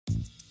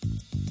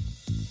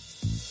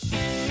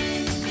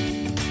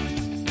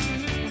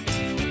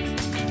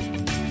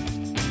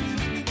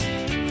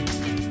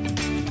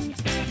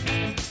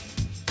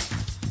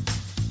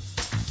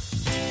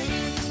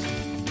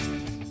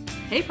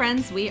Hey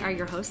friends, we are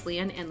your hosts,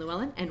 Leanne and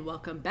Llewellyn, and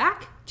welcome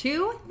back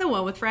to the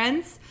One with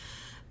Friends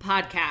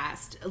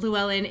podcast.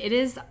 Llewellyn, it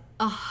is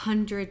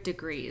 100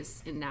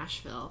 degrees in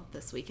Nashville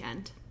this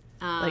weekend.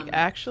 Like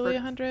actually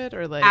 100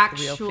 or like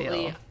real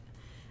feel?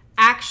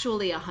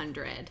 Actually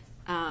 100.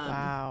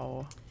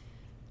 Wow.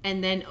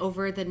 And then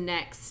over the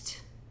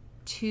next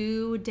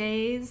 2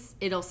 days,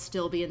 it'll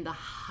still be in the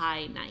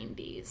high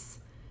 90s.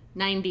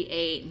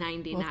 98,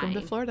 99. Welcome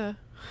to Florida.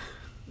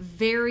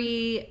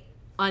 Very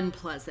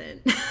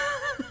unpleasant.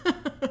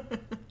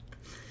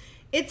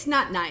 It's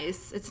not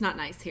nice. It's not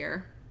nice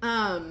here.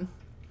 But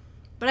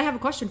I have a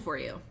question for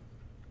you.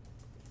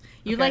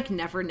 You Okay.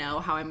 never know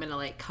how I'm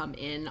gonna come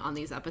in on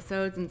these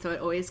episodes, and so it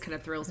always kind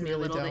of thrills me a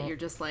little that you're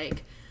just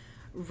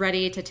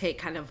ready to take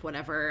kind of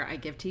whatever I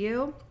give to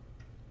you.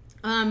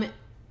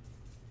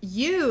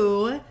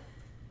 You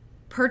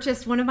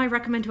purchased one of my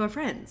recommend to a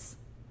friends.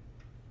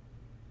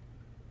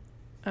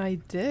 I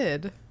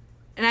did.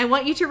 And I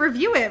want you to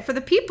review it for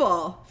the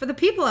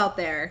people out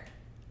there.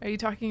 Are you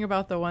talking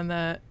about the one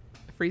that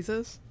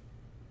freezes?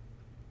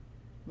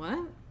 What?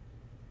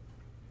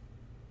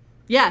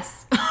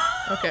 Yes.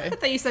 Okay. I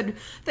thought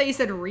you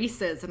said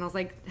Reese's, and I was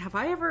like, have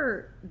I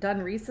ever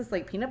done Reese's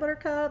peanut butter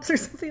cups or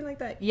something like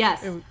that?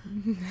 Yes.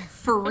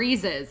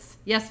 Freezes.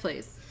 Yes,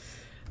 please.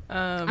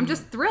 I'm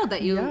just thrilled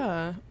that you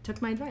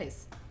took my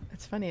advice.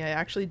 It's funny. I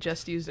actually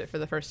just used it for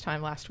the first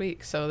time last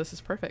week, so this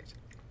is perfect.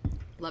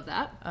 Love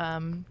that.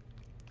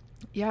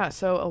 Yeah,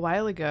 so a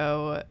while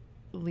ago,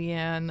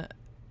 Leanne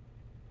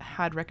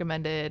had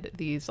recommended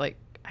these I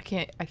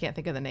can't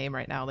think of the name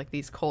right now,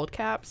 these cold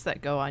caps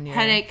that go on your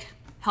headache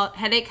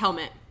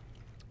helmet.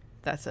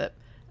 That's it.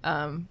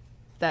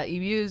 That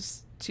you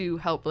use to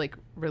help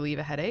relieve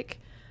a headache.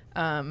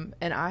 And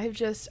I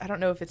don't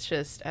know if it's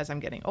just as I'm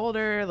getting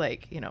older,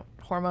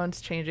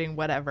 hormones changing,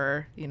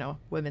 whatever,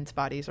 women's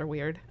bodies are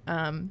weird.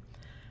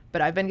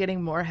 But I've been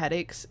getting more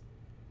headaches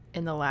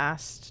in the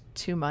last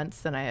 2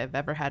 months than I have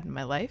ever had in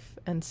my life.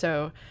 And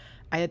so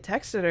I had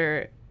texted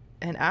her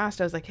and asked,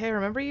 I was like, hey, I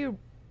remember you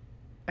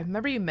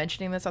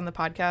mentioning this on the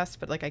podcast,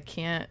 but I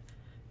can't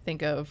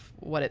think of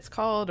what it's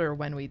called or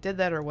when we did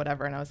that or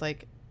whatever. And I was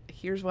like,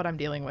 here's what I'm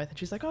dealing with. And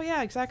she's like, oh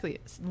yeah, exactly.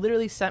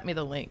 Literally sent me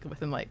the link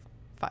within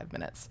 5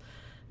 minutes.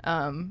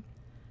 And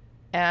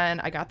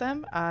I got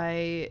them.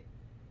 I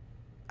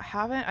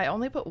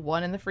only put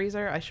one in the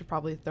freezer. I should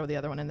probably throw the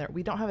other one in there.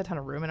 We don't have a ton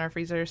of room in our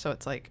freezer, so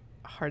it's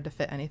hard to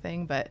fit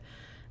anything. But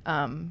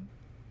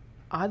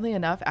oddly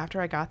enough,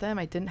 after I got them,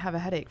 I didn't have a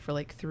headache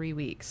for 3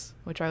 weeks,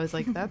 which I was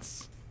like,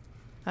 that's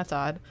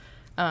odd.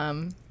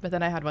 But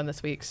then I had one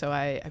this week, so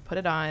I put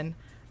it on.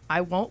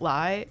 I won't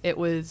lie, it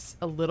was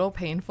a little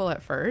painful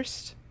at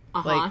first.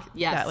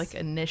 Yes. That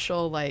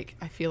initial I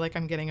feel like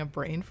I'm getting a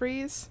brain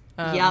freeze.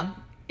 Yep.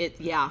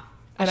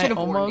 I should have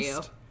warned you.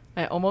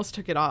 I almost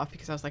took it off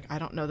because I was like, I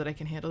don't know that I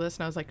can handle this.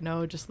 And I was like,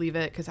 no, just leave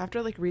it. Because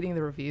after reading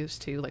the reviews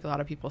too, a lot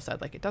of people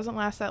said it doesn't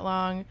last that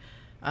long.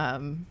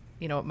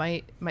 It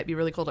might be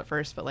really cold at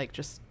first, but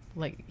just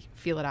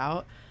feel it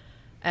out.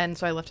 And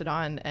so I left it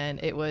on,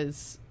 and it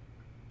was,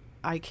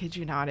 I kid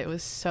you not, it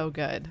was so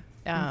good.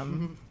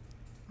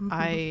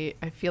 I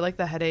feel like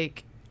the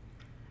headache,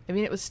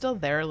 it was still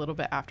there a little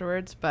bit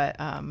afterwards, but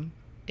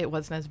it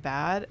wasn't as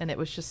bad, and it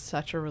was just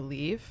such a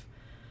relief.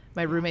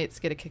 My roommates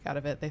get a kick out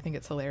of it. They think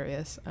it's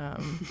hilarious.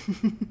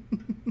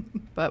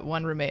 But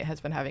one roommate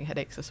has been having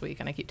headaches this week,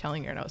 and I keep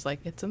telling her, and I was like,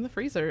 it's in the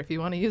freezer if you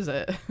want to use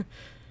it.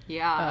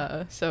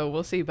 Yeah. So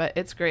we'll see, but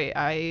it's great.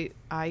 I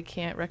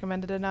can't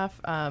recommend it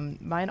enough.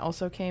 Mine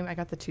also came, I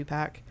got the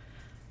 2-pack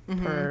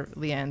per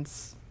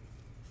Leanne's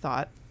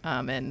thought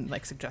and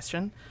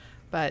suggestion,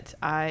 but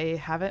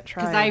I haven't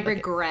tried. Because I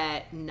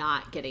regret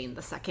not getting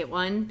the second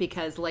one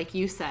because, like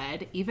you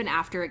said, even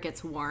after it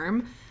gets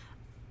warm,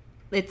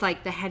 it's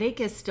the headache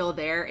is still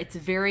there. It's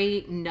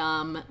very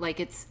numb.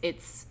 It's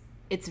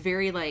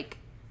very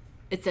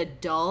it's a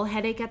dull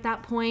headache at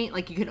that point.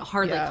 You could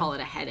hardly call it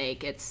a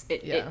headache.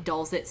 It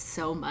dulls it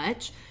so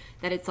much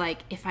that it's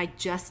if I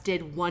just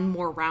did one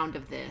more round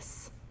of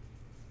this,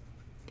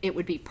 it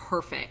would be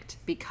perfect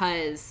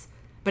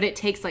but it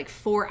takes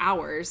 4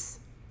 hours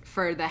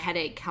for the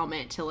headache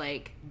helmet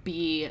to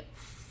be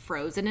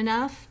frozen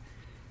enough.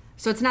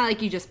 So it's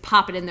not you just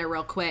pop it in there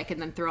real quick and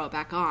then throw it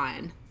back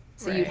on.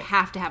 So You'd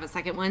have to have a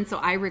second one. So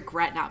I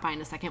regret not buying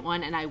a second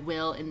one, and I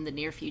will in the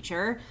near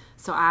future.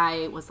 So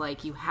I was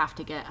you have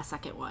to get a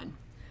second one.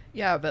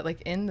 Yeah, but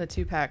in the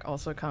 2-pack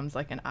also comes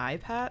an eye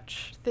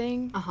patch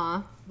thing.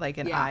 An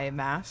eye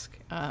mask.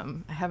 I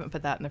haven't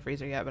put that in the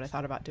freezer yet, but I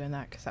thought about doing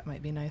that because that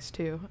might be nice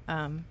too.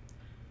 But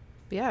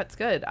yeah, it's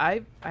good.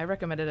 I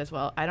recommend it as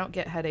well. I don't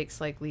get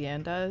headaches like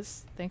Leanne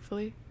does,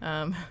 thankfully.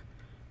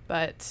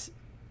 But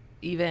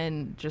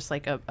even just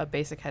a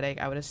basic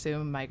headache, I would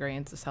assume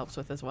migraines this helps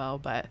with as well.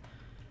 But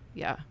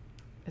yeah,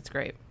 it's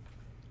great.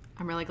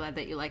 I'm really glad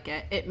that you like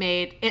it.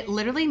 It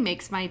literally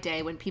makes my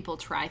day when people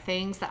try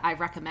things that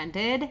I've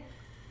recommended,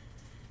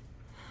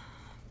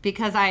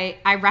 because I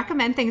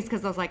recommend things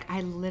because I was like,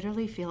 I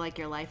literally feel like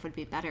your life would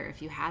be better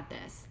if you had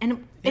this.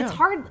 And it's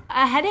hard.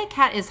 A headache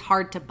hat is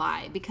hard to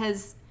buy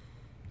because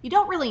you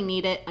don't really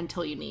need it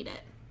until you need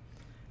it.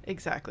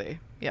 Exactly.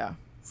 Yeah.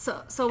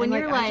 So when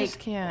you're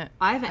like, I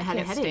haven't had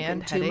a headache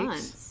in 2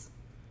 months.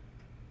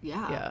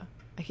 Yeah.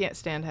 I can't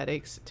stand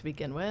headaches to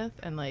begin with.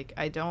 And like,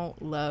 I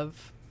don't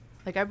love,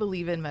 like, I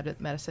believe in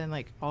medicine,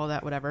 like all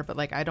that, whatever. But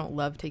like, I don't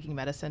love taking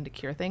medicine to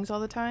cure things all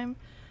the time.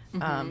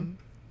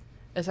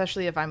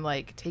 Especially if I'm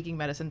like taking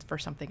medicines for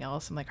something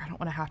else. I'm like, I don't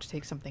want to have to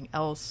take something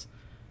else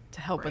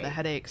to help with a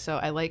headache. So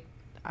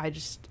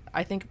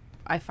I think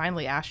I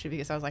finally asked you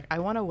because I was like, I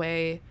want a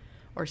way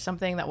or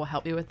something that will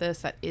help me with this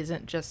that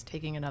isn't just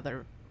taking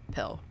another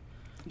pill.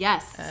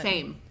 Yes,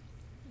 same.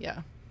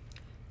 Yeah.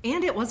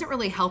 And it wasn't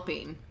really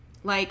helping.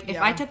 Like, if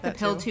I took the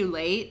pill too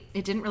late,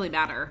 it didn't really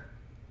matter.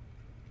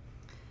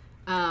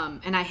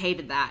 And I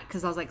hated that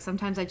because I was like,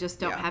 sometimes I just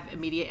don't have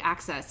immediate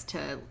access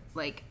to,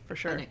 like, for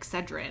sure, an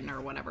Excedrin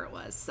or whatever it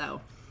was.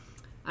 So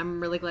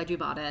I'm really glad you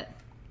bought it.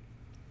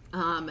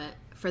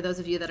 For those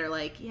of you that are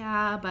like,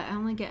 yeah, but I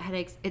only get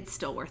headaches, it's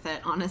still worth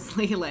it,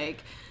 honestly.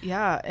 Like,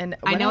 yeah, and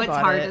I know it's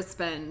hard to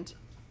spend.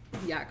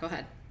 Yeah, go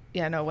ahead.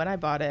 Yeah, no, when I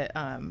bought it,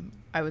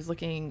 I was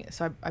looking,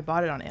 so I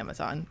bought it on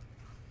Amazon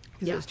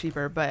because it was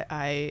cheaper, but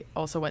I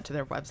also went to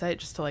their website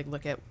just to like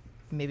look at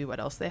maybe what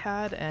else they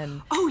had.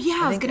 And I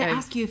was going to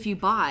ask you if you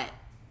bought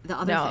the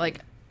other thing. Like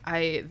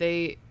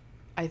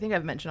I think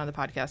I've mentioned on the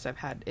podcast, I've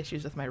had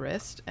issues with my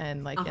wrist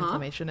and like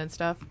inflammation and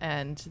stuff.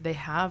 And they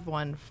have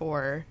one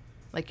for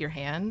like your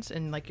hands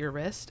and like your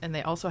wrist. And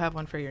they also have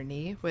one for your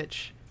knee,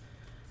 which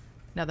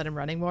now that I'm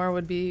running more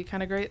would be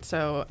kind of great.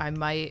 So I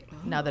might,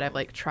 now that I've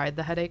like tried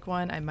the headache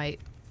one, I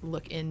might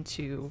look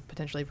into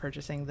potentially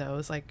purchasing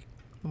those like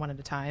one at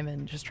a time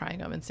and just trying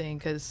them and seeing,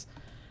 because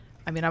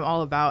I mean, I'm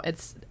all about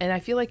it's, and I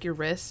feel like your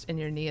wrist and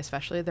your knee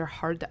especially, they're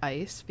hard to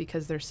ice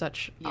because they're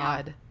such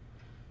odd,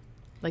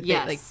 like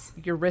like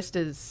your wrist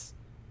is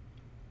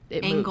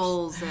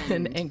angles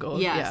and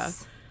angles.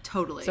 Yes,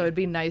 totally. So it'd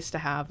be nice to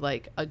have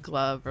like a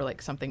glove or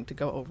like something to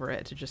go over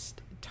it to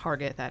just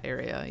target that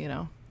area, you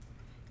know?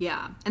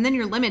 Yeah. And then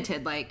you're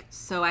limited, like,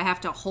 so I have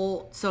to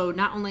hold, so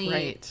not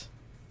only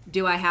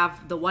do I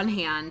have the one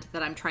hand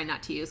that I'm trying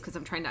not to use because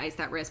I'm trying to ice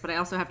that wrist, but I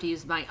also have to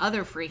use my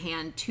other free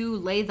hand to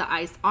lay the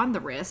ice on the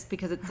wrist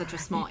because it's such a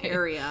small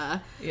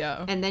area.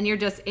 Yeah. And then you're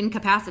just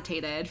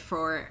incapacitated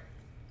for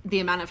the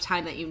amount of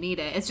time that you need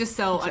it. It's just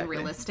so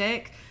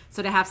unrealistic.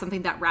 So to have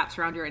something that wraps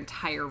around your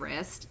entire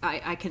wrist,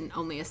 I can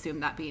only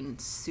assume that being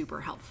super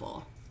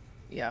helpful.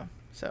 Yeah.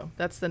 So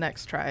that's the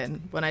next try.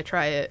 And when I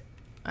try it,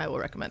 I will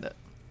recommend it.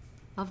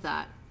 Love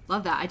that.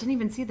 Love that. I didn't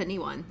even see the knee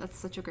one. That's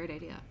such a great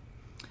idea.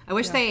 I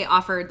wish they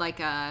offered like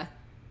a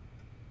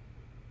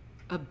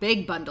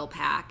big bundle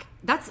pack.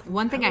 That's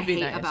one thing I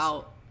hate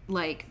about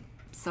like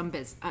some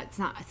business. It's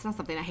not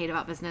something I hate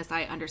about business.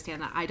 I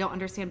understand that. I don't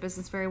understand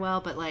business very well,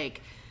 but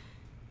like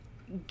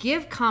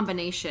give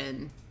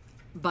combination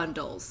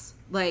bundles,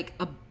 like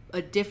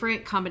a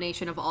different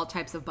combination of all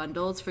types of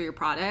bundles for your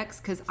products,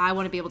 because I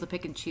want to be able to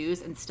pick and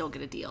choose and still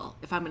get a deal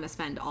if I'm going to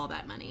spend all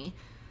that money.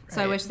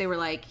 So I wish they were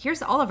like,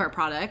 here's all of our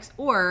products,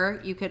 or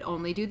you could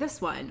only do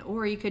this one,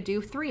 or you could do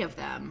 3 of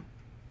them,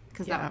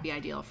 because that would be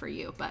ideal for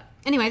you. But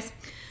anyways,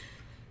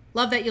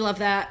 love that you love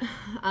that.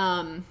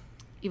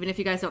 Even if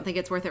you guys don't think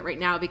it's worth it right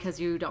now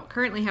because you don't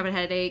currently have a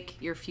headache,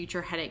 your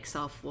future headache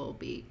self will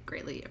be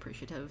greatly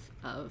appreciative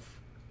of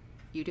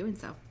you doing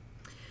so.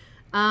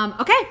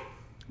 Okay,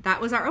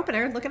 that was our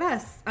opener. Look at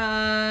us.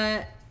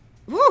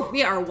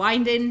 We are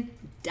winding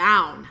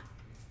down.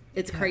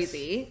 It's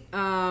crazy.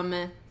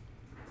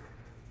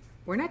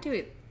 We're not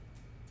doing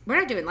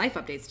life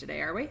updates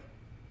today, are we?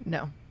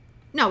 No,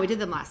 we did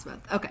them last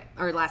month. Okay,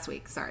 or last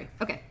week. Sorry.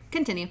 Okay,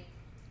 continue,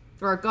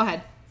 or go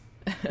ahead.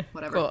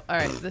 Whatever. Cool. All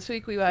right. This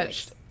week we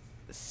watched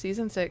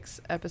season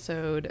 6,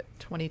 episode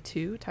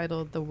 22,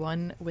 titled "The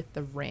One with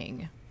the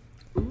Ring."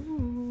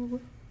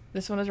 Ooh.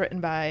 This one was written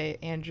by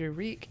Andrew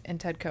Reek and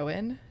Ted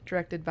Cohen,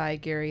 directed by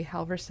Gary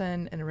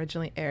Halverson, and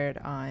originally aired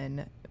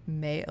on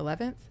May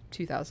 11th,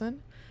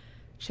 2000.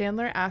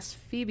 Chandler asks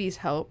Phoebe's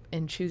help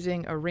in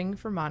choosing a ring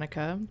for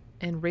Monica,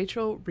 and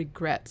Rachel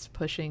regrets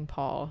pushing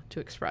Paul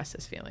to express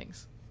his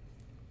feelings.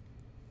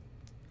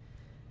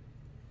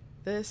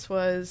 This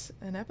was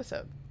an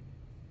episode.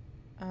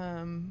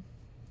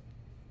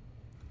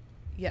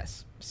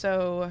 Yes.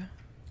 So...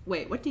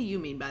 Wait, what do you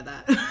mean by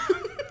that?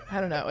 I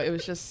don't know. It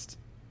was just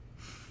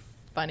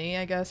funny,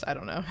 I guess. I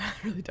don't know. I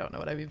really don't know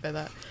what I mean by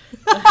that.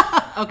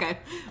 Okay.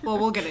 Well,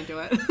 we'll get into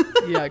it.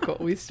 Yeah, cool.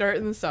 We start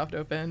in the soft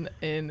open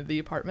in the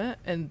apartment,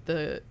 in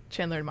the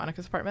Chandler and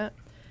Monica's apartment.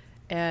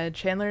 And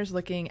Chandler's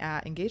looking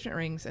at engagement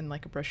rings in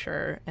like a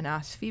brochure and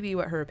asks Phoebe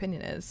what her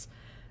opinion is.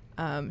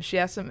 She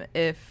asks him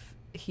if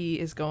he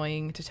is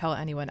going to tell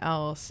anyone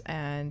else,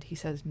 and he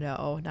says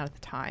no, not at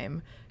the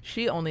time.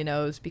 She only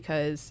knows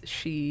because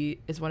she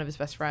is one of his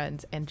best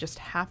friends and just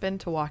happened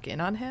to walk in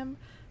on him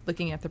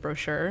looking at the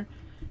brochure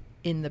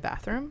in the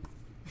bathroom.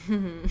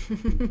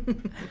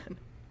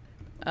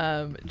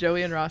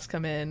 Joey and Ross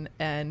come in,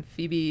 and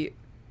Phoebe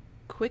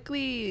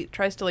quickly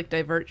tries to like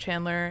divert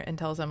Chandler and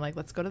tells him like,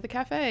 let's go to the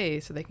cafe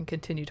so they can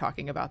continue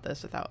talking about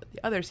this without the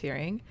others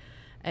hearing.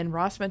 And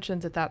Ross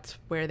mentions that that's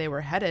where they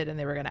were headed and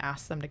they were going to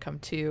ask them to come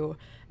too.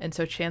 And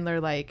so Chandler,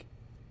 like,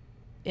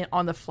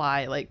 on the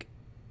fly, like,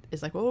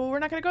 is like, well, we're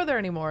not going to go there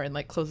anymore, and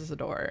like closes the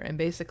door and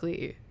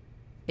basically,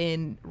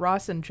 in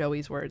Ross and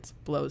Joey's words,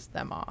 blows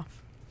them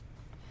off.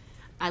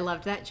 I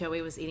loved that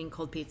Joey was eating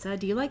cold pizza.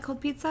 Do you like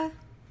cold pizza?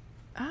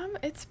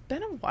 It's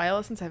been a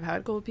while since I've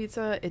had cold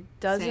pizza. It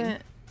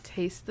doesn't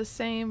taste the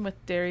same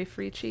with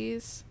dairy-free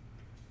cheese.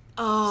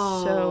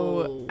 Oh.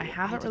 So I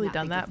haven't really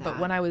done that, but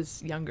when I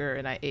was younger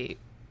and I ate,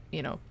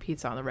 you know,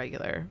 pizza on the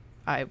regular,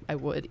 I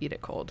would eat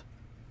it cold.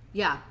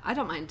 Yeah, I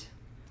don't mind.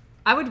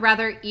 I would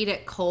rather eat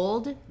it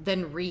cold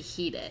than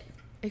reheat it.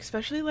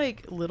 Especially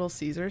like Little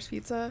Caesars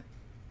pizza.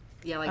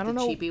 Yeah, like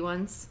the cheapy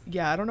ones.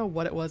 Yeah, I don't know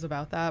what it was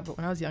about that, but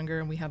when I was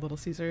younger and we had Little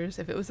Caesars,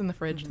 if it was in the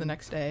fridge the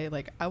next day,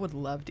 like, I would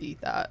love to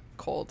eat that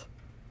cold.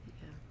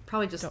 Yeah,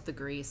 probably just the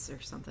grease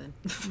or something.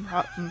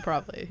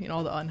 Probably, you know,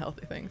 all the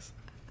unhealthy things.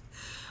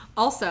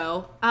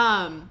 Also,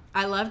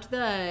 I loved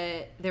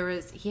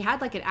he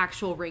had like an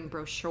actual ring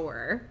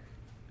brochure.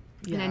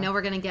 Yeah. And I know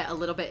we're going to get a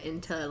little bit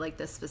into like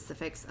the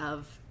specifics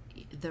of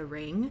the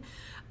ring.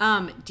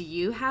 Do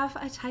you have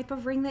a type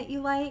of ring that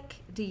you like?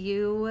 Do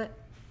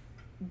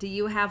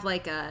you have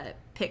like a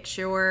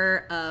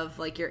picture of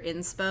like your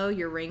inspo,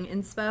 your ring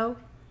inspo?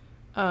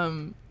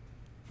 I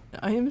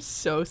am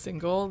so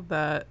single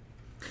that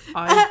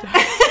I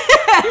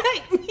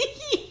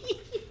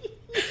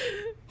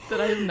that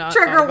I have not.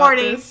 Trigger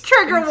warning!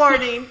 Trigger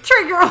warning!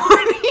 Trigger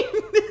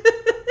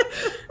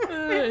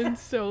warning! In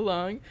so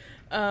long.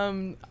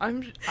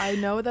 I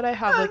know that I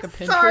have like a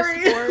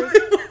Pinterest board.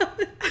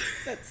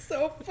 That's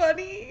so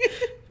funny.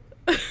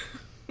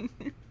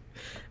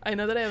 I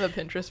know that I have a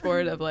Pinterest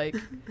board of like,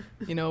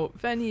 you know,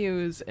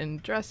 venues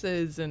and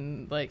dresses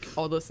and like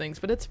all those things,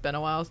 but it's been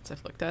a while since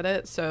I've looked at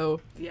it. So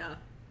yeah,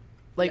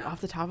 like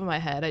off the top of my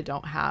head, I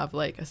don't have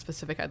like a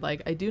specific I'd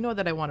like. I do know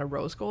that I want a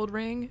rose gold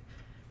ring.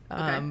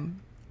 Okay.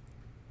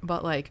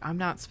 But like I'm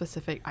not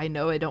specific. I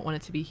know I don't want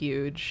it to be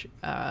huge.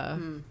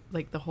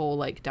 Like the whole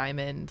like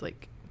diamond,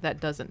 like that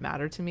doesn't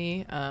matter to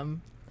me.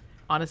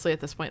 Honestly, at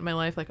this point in my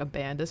life, like a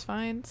band is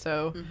fine.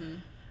 So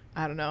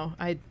I don't know.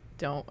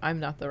 I'm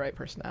not the right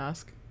person to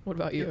ask. What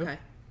about you? Okay.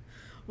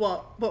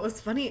 Well, what was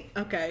funny?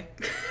 Okay.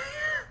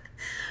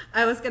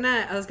 I was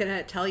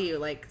gonna tell you,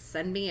 like,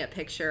 send me a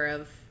picture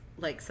of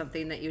like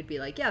something that you'd be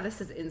like, yeah, this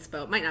is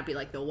inspo. It might not be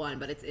like the one,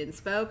 but it's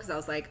inspo, because I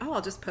was like, oh,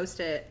 I'll just post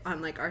it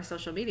on like our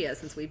social media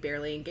since we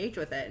barely engage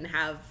with it, and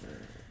have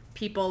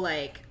people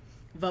like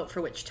vote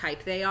for which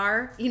type they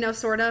are, you know,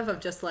 sort of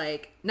just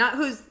like not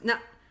who's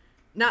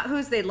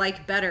they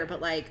like better, but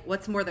like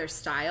what's more their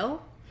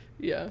style.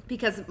 Yeah.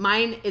 Because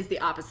mine is the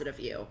opposite of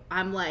you.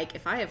 I'm like,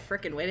 if I have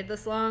frickin' waited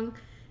this long,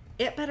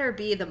 it better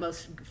be the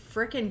most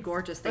frickin'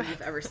 gorgeous thing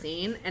you've ever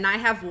seen. And I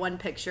have one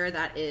picture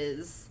that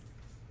is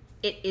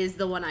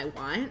the one I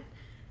want.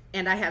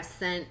 And I have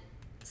sent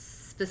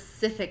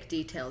specific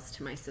details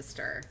to my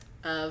sister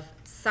of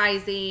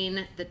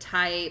sizing, the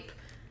type,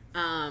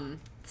 some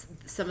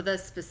of the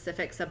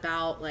specifics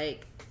about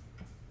like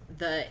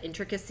the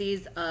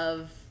intricacies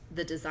of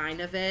the design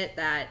of it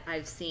that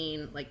I've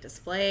seen like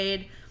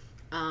displayed.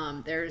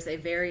 There's a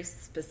very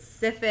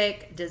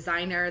specific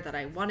designer that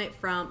I want it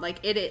from. Like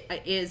it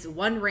is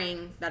one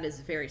ring that is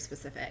very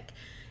specific.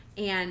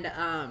 And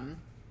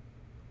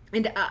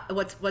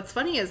what's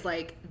funny is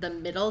like the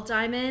middle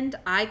diamond,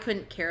 I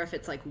couldn't care if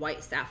it's like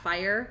white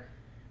sapphire,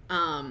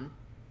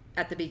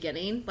 at the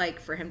beginning,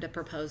 like for him to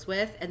propose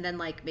with, and then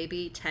like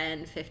maybe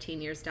 10,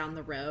 15 years down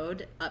the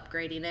road,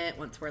 upgrading it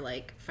once we're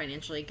like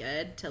financially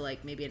good to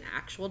like maybe an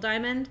actual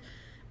diamond.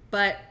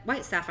 But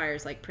white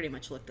sapphires like pretty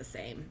much look the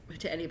same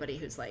to anybody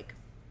who's like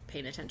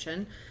paying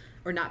attention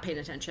or not paying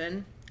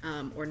attention,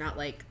 or not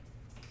like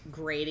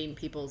grading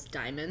people's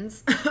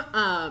diamonds.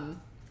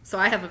 So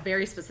I have a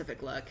very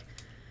specific look.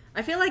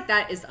 I feel like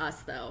that is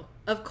us though.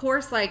 Of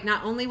course, like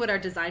not only would our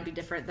design be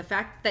different, the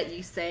fact that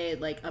you say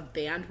like a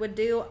band would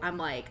do, I'm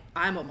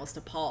almost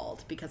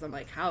appalled, because I'm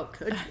like, how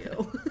could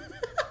you?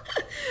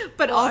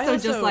 But well, also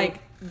just like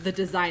the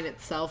design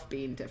itself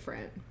being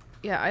different.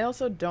 Yeah, I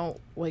also don't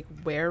like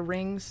wear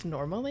rings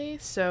normally,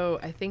 so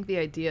I think the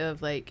idea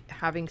of like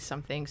having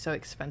something so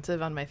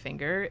expensive on my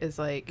finger is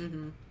like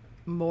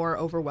more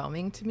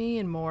overwhelming to me,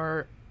 and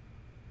more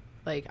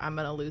like I'm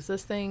gonna lose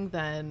this thing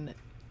than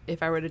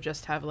if I were to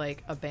just have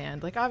like a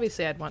band. Like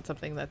obviously I'd want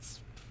something that's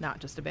not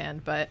just a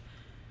band, but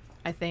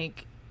I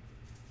think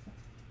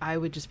I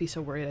would just be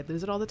so worried I'd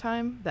lose it all the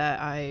time that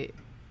I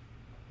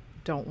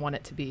don't want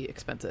it to be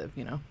expensive,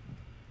 you know?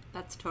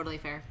 That's totally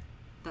fair.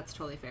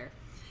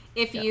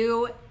 If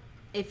you,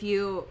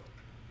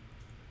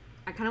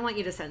 I kind of want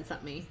you to send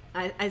something.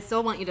 I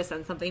still want you to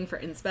send something for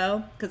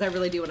inspo, because I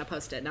really do want to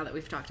post it now that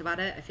we've talked about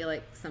it. I feel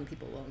like some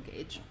people will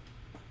engage.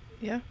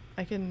 Yeah,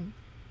 I can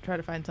try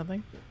to find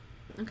something.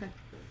 Okay.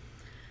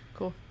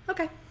 Cool.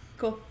 Okay,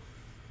 cool.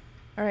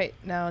 All right,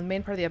 now in the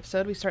main part of the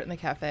episode, we start in the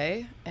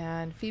cafe,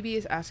 and Phoebe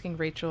is asking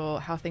Rachel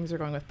how things are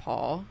going with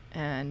Paul,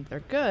 and they're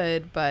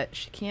good, but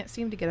she can't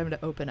seem to get him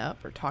to open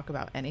up or talk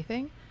about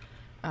anything.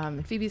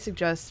 And Phoebe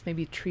suggests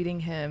maybe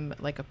treating him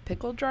like a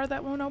pickle jar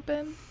that won't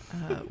open,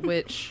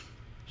 which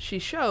she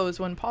shows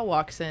when Paul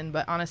walks in,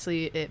 but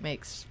honestly, it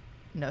makes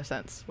no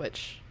sense,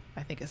 which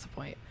I think is the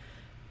point.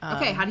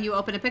 Okay, how do you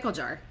open a pickle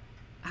jar?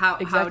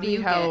 Exactly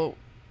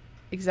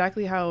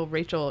how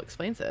Rachel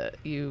explains it.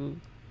 You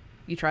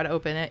try to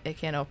open it, it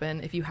can't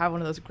open. If you have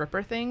one of those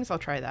gripper things, I'll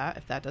try that.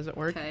 If that doesn't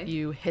work,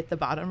 you hit the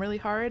bottom really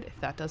hard.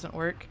 If that doesn't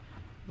work,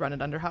 run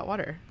it under hot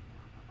water.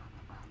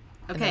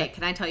 Okay,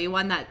 can I tell you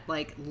one that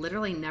like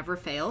literally never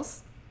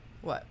fails?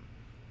 What?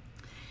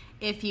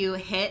 If you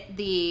hit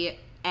the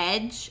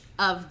edge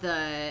of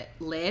the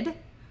lid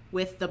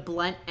with the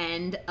blunt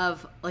end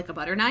of like a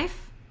butter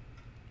knife,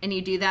 and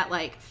you do that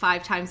like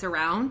 5 times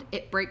around,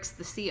 it breaks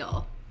the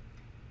seal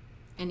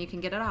and you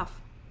can get it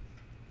off.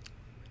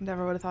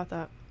 Never would have thought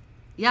that.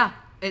 Yeah,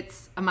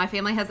 it's my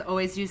family has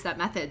always used that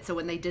method. So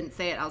when they didn't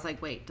say it, I was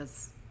like, wait,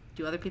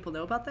 do other people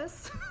know about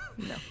this?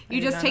 No.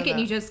 You just take it and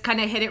you just kind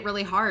of hit it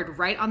really hard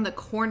right on the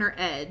corner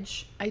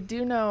edge. I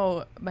do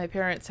know my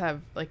parents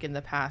have like in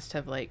the past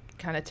have like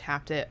kind of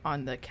tapped it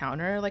on the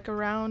counter like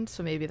around.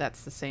 So maybe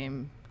that's the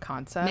same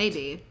concept.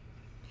 Maybe.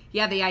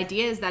 Yeah, the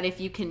idea is that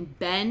if you can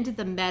bend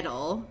the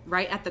metal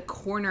right at the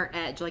corner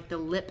edge, like the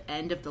lip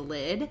end of the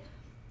lid,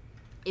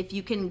 if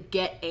you can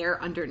get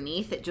air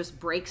underneath, it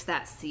just breaks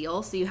that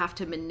seal. So you have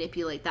to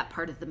manipulate that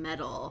part of the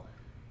metal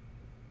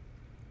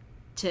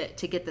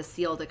to get the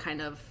seal to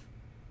kind of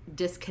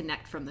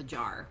disconnect from the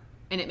jar.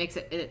 And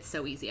it's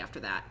so easy after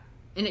that.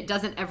 And it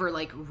doesn't ever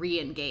like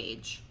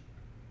re-engage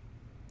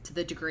to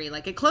the degree,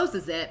 like it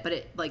closes it, but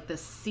it like the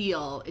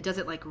seal, it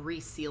doesn't like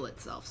reseal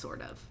itself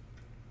sort of.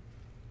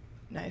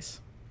 Nice.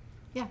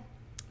 Yeah.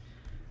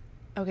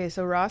 Okay,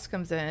 so Ross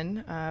comes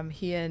in.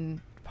 He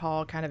and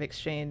Paul kind of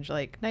exchange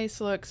like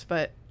nice looks,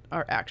 but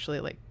are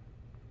actually like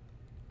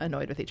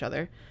annoyed with each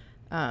other.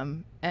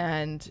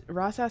 And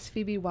Ross asks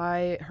Phoebe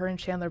why her and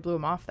Chandler blew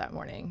him off that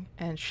morning.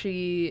 And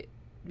she,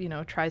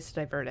 tries to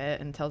divert it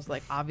and tells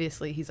like,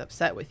 obviously he's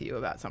upset with you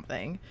about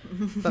something,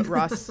 but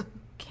Ross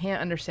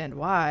can't understand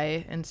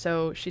why. And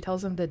so she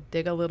tells him to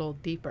dig a little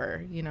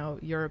deeper.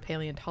 You're a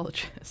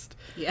paleontologist.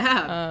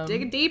 Yeah.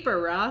 Dig deeper,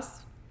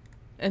 Ross.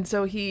 And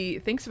so he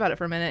thinks about it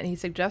for a minute and he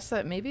suggests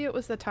that maybe it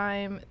was the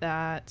time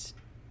that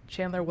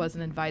Chandler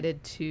wasn't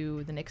invited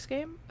to the Knicks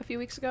game a few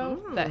weeks ago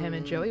that him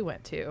and Joey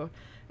went to.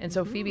 And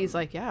so Phoebe's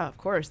like, yeah, of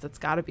course, that's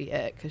got to be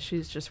it, because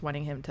she's just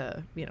wanting him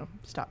to,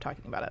 stop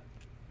talking about it.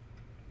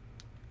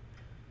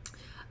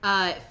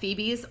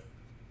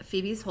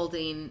 Phoebe's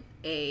holding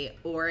a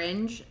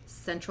orange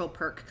Central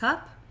Perk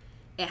cup.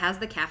 It has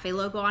the cafe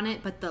logo on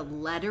it, but the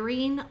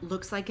lettering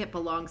looks like it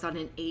belongs on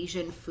an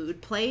Asian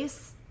food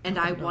place, and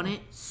I want it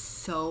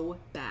so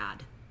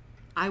bad.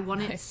 I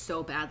want it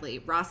so badly.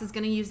 Ross is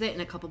going to use it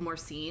in a couple more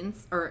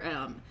scenes, or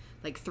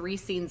like 3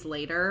 scenes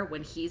later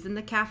when he's in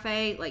the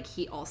cafe. Like,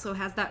 he also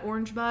has that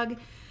orange mug.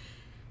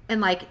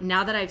 And like,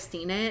 now that I've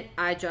seen it,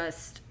 I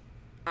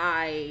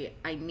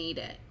need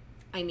it.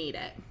 I need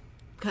it.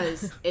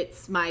 Because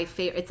it's my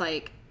favorite. It's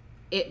like,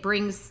 it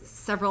brings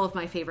several of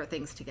my favorite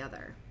things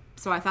together.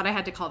 So I thought I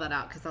had to call that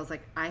out, because I was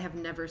like, I have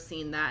never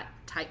seen that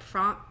type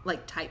font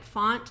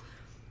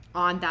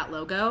on that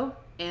logo,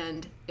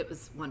 and it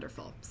was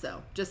wonderful.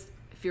 So just,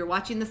 if you're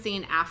watching the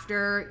scene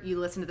after you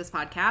listen to this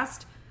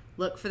podcast,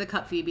 look for the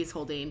cup Phoebe's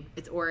holding.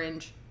 It's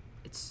orange.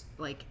 It's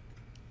like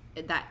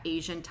that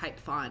Asian type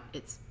font.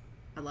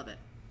 I love it.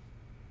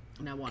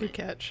 And I want it. Good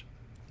catch.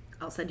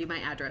 I'll send you my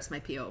address, my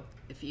PO,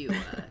 if you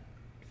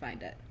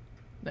find it.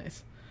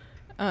 Nice.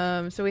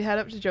 So we head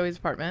up to Joey's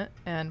apartment,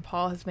 and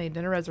Paul has made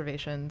dinner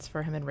reservations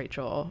for him and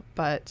Rachel,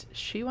 but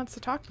she wants to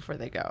talk before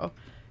they go.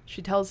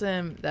 She tells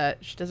him that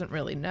she doesn't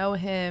really know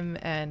him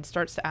and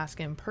starts to ask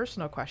him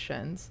personal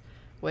questions,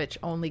 which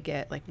only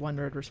get like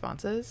one-word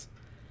responses.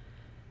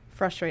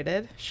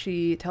 Frustrated,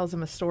 she tells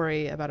him a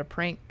story about a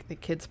prank the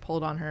kids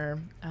pulled on her,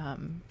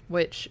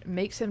 which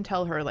makes him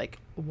tell her like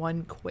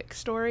one quick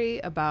story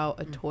about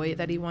a toy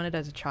that he wanted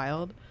as a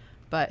child,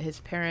 but his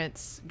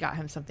parents got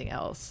him something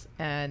else,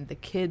 and the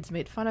kids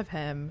made fun of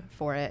him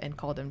for it and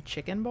called him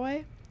Chicken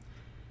Boy.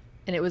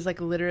 And it was like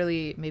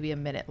literally maybe a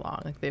minute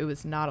long. Like, it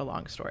was not a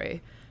long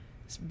story,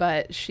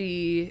 but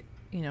she,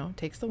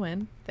 takes the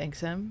win,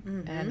 thanks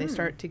him, and they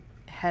start to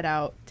head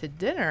out to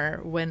dinner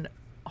when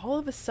all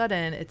of a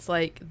sudden it's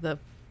like the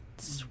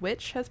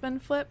switch has been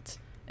flipped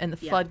and the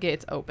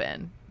floodgates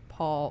open.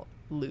 Paul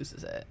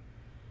loses it.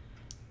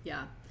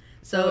 Yeah.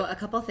 So a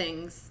couple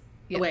things.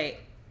 Yeah. Wait,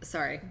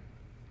 sorry.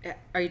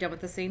 Are you done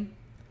with the scene?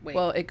 Wait.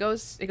 Well, it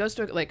goes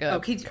to like a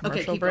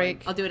commercial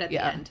break. Going. I'll do it at the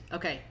end.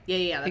 Okay.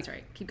 Yeah, that's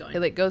right. Keep going. It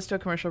like goes to a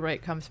commercial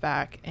break, comes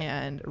back,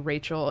 and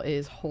Rachel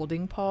is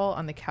holding Paul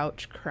on the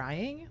couch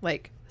crying,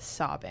 like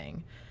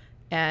sobbing.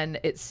 And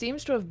it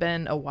seems to have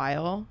been a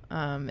while,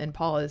 and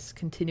Paul is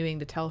continuing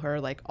to tell her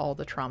like all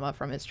the trauma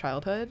from his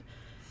childhood.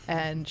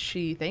 And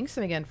she thanks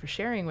him again for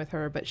sharing with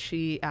her, but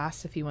she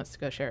asks if he wants to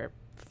go share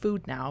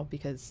food now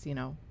because,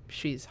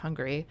 she's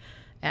hungry.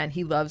 And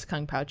he loves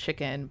Kung Pao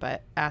chicken,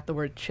 but at the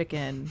word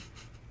chicken,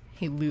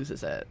 he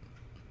loses it.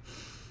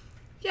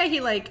 Yeah,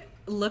 he like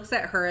looks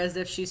at her as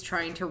if she's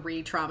trying to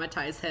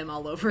re-traumatize him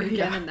all over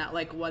again. In that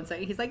like one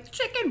second, he's like,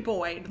 chicken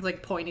boy, and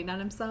like pointing at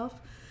himself.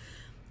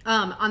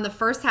 On the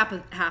first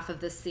half of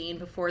this scene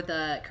before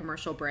the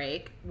commercial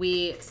break,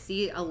 we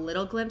see a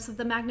little glimpse of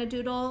the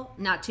Magnadoodle.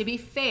 Now, to be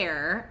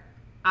fair,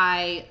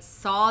 I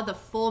saw the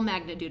full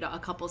Magnadoodle a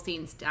couple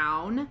scenes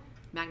down,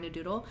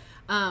 Magnadoodle.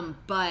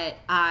 But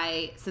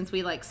since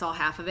we like saw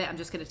half of it, I'm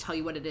just going to tell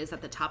you what it is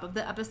at the top of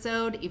the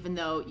episode, even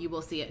though you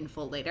will see it in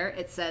full later.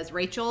 It says,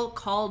 Rachel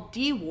called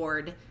D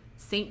Ward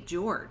St.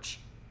 George,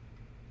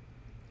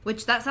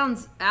 which that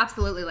sounds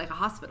absolutely like a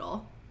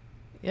hospital.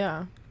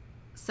 Yeah.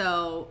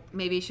 So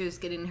maybe she was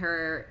getting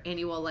her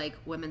annual like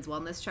women's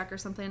wellness check or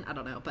something. I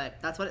don't know,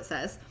 but that's what it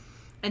says.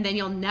 And then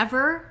you'll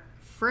never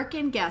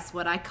frickin' guess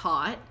what I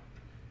caught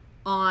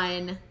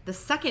on the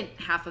second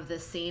half of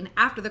this scene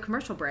after the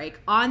commercial break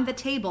on the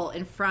table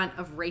in front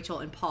of Rachel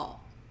and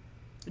Paul.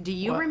 Do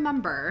you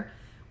remember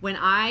when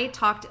I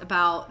talked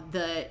about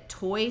the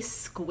toy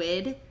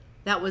squid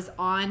that was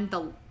on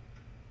the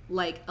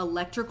like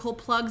electrical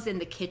plugs in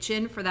the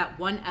kitchen for that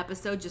one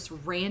episode just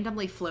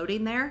randomly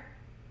floating there?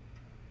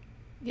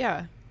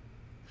 Yeah.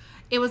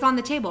 It was on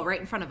the table right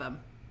in front of him.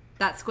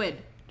 That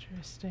squid.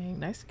 Interesting.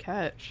 Nice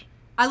catch.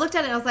 I looked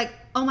at it and I was like,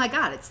 oh my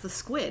God, it's the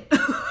squid.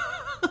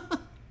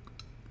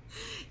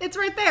 It's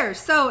right there.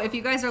 So if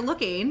you guys are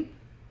looking,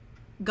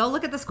 go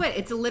look at the squid.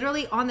 It's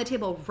literally on the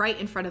table right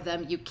in front of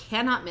them. You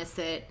cannot miss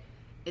it.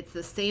 It's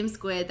the same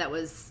squid that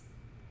was,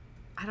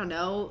 I don't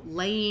know,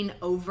 laying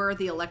over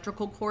the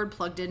electrical cord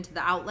plugged into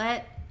the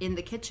outlet in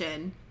the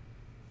kitchen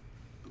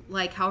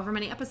like however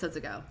many episodes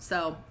ago.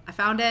 So I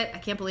found it. I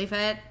can't believe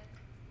it.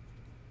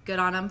 Good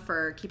on them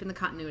for keeping the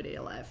continuity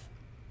alive.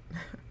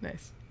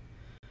 Nice.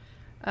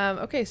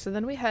 Okay, so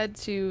then we head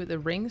to the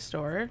ring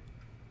store,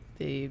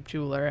 the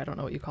jeweler, I don't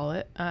know what you call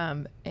it.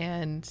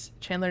 And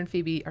Chandler and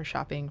Phoebe are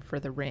shopping for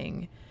the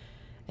ring.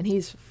 And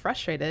he's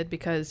frustrated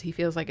because he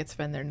feels like it's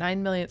been their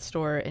 9 millionth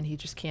store and he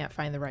just can't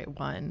find the right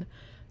one.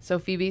 So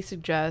Phoebe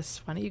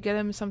suggests, why don't you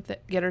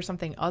get her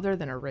something other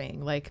than a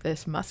ring, like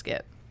this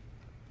musket?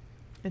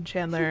 And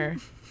Chandler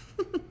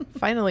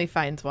finally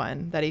finds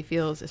one that he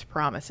feels is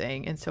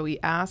promising. And so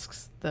he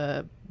asks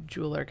the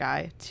jeweler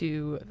guy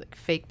to like,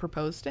 fake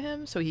propose to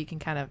him so he can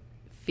kind of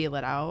feel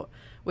it out,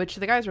 which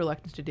the guy's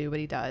reluctant to do, but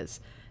he does.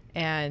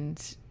 And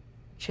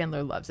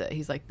Chandler loves it.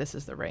 He's like, this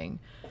is the ring,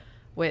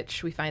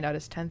 which we find out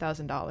is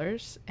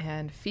 $10,000.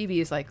 And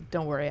Phoebe is like,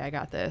 don't worry, I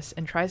got this,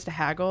 and tries to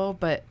haggle,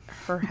 but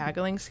her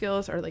haggling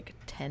skills are like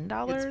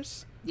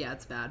 $10.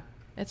 It's bad.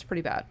 It's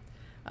pretty bad.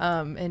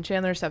 And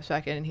Chandler steps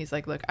back in and he's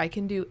like, look, I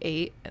can do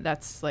 8.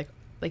 That's like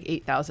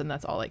 8,000.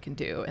 That's all I can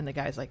do. And the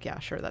guy's like, yeah,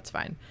 sure. That's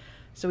fine.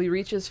 So he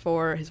reaches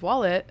for his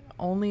wallet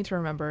only to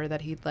remember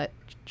that he'd let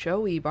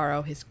Joey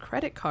borrow his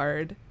credit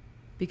card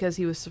because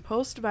he was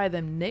supposed to buy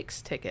them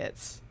Knicks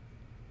tickets,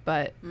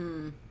 but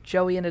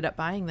Joey ended up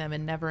buying them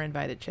and never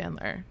invited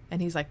Chandler.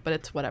 And he's like, but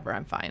it's whatever.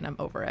 I'm fine. I'm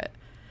over it.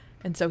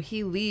 And so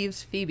he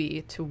leaves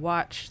Phoebe to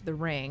watch the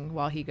ring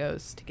while he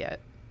goes to get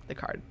the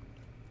card.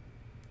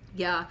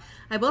 Yeah,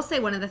 I will say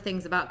one of the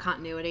things about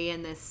continuity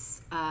in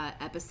this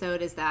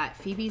episode is that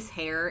Phoebe's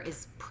hair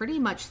is pretty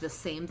much the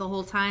same the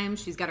whole time.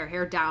 She's got her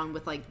hair down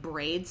with like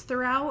braids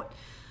throughout.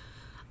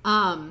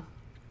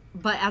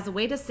 But as a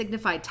way to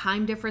signify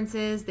time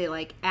differences, they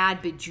like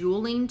add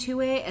bejeweling to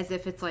it as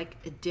if it's like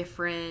a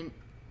different,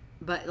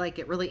 but like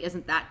it really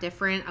isn't that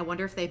different. I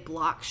wonder if they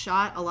block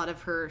shot a lot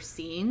of her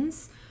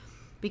scenes.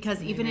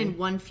 Because even in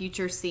one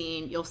future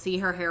scene, you'll see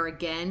her hair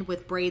again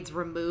with braids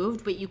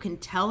removed, but you can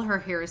tell her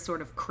hair is sort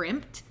of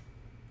crimped.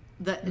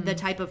 The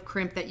type of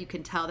crimp that you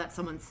can tell that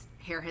someone's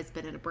hair has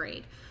been in a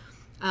braid.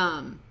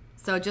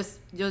 So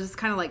you'll just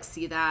kind of like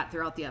see that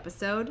throughout the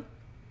episode.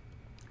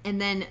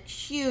 And then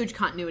huge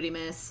continuity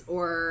miss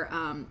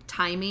or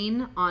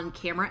timing on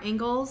camera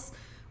angles.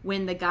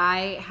 When the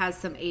guy has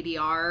some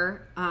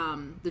ADR,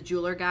 the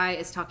jeweler guy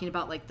is talking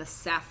about like the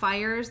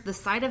sapphires. The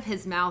side of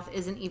his mouth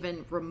isn't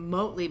even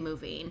remotely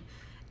moving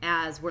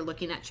as we're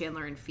looking at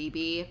Chandler and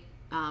Phoebe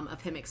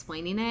of him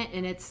explaining it.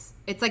 And it's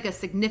like a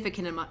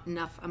significant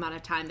enough amount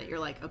of time that you're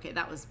like, okay,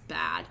 that was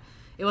bad.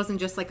 It wasn't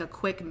just like a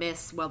quick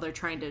miss while they're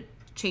trying to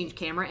change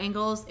camera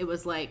angles. It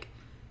was like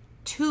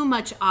too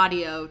much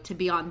audio to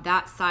be on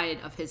that side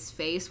of his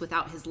face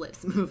without his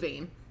lips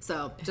moving.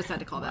 So just had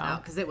to call that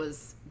out because it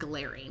was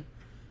glaring.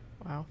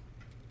 Wow.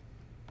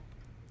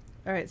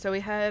 All right, so we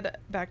head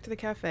back to the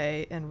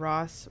cafe, and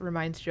Ross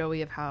reminds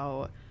Joey of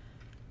how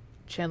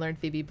Chandler and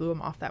Phoebe blew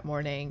him off that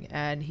morning,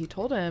 and he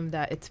told him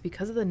that it's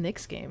because of the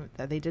Knicks game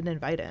that they didn't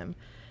invite him.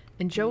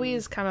 And Joey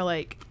is kind of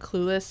like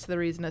clueless to the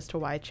reason as to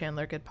why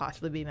Chandler could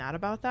possibly be mad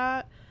about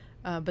that,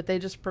 but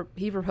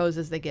he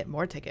proposes they get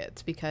more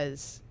tickets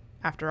because,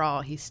 after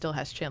all, he still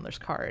has Chandler's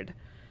card.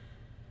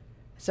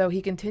 So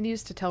he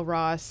continues to tell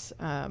Ross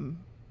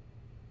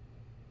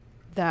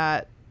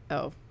that...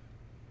 Oh,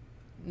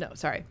 no,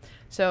 sorry.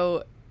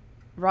 So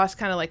Ross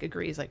kind of like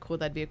agrees, like, cool,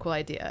 that'd be a cool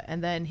idea.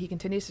 And then he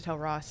continues to tell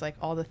Ross like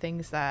all the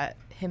things that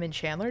him and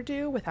Chandler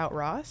do without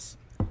Ross.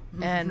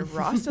 And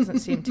Ross doesn't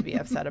seem to be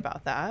upset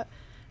about that.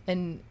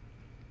 And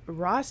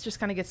Ross just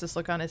kind of gets this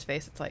look on his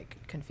face. It's like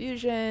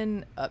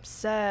confusion,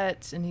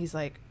 upset, and he's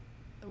like,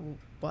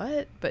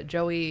 what? But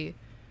Joey,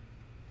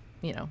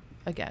 you know,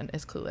 again,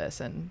 is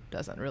clueless and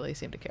doesn't really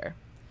seem to care.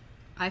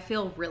 I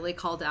feel really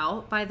called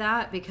out by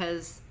that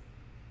because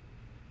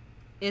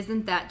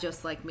isn't that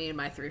just like me and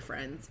my 3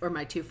 friends or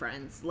my 2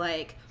 friends?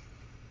 Like,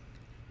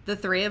 the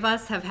 3 of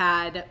us have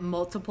had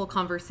multiple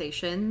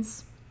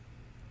conversations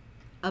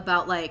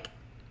about like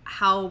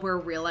how we're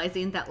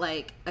realizing that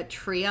like a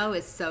trio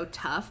is so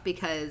tough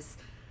because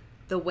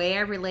the way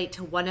I relate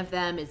to one of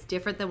them is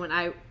different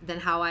than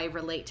how I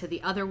relate to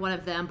the other one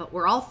of them, but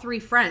we're all 3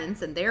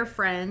 friends and they're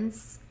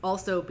friends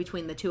also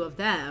between the 2 of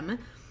them.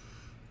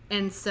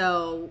 And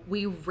so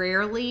we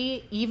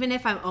rarely, even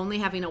if I'm only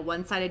having a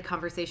one-sided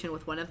conversation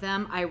with one of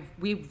them,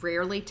 we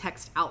rarely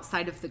text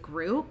outside of the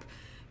group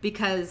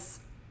because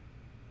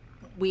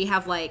we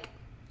have like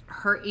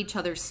hurt each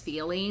other's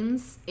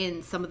feelings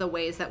in some of the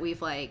ways that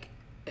we've like,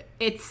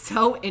 it's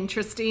so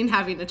interesting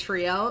having a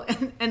trio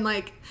and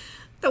like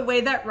the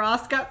way that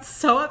Ross got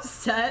so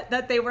upset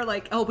that they were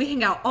like, oh, we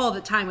hang out all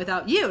the time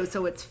without you,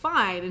 so it's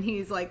fine. And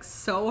he's like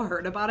so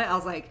hurt about it. I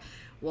was like,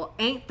 well,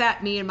 ain't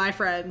that me and my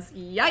friends?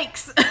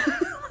 Yikes.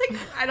 Like,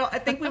 I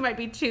think we might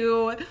be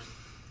too,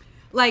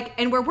 like,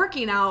 and we're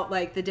working out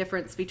like the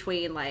difference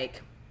between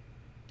like,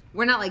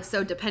 we're not like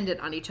so dependent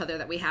on each other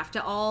that we have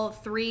to all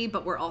 3,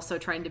 but we're also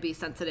trying to be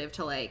sensitive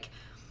to like,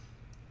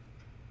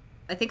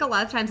 I think a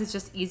lot of times it's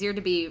just easier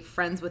to be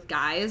friends with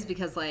guys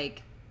because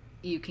like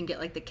you can get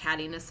like the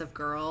cattiness of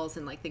girls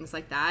and like things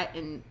like that.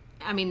 And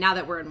I mean, now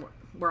that we're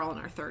all in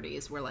our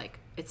 30s, we're like,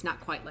 it's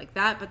not quite like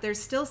that, but there's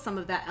still some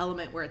of that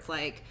element where it's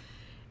like,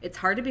 it's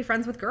hard to be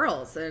friends with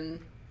girls. And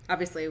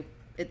obviously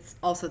it's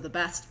also the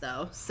best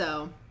though.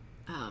 So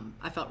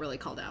I felt really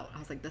called out. I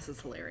was like, this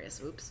is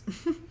hilarious. Oops.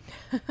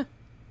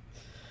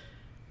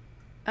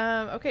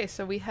 Okay,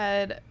 so we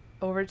head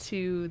over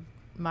to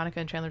Monica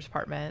and Chandler's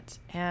apartment,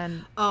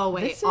 and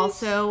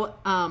also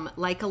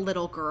Like a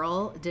Little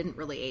Girl didn't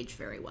really age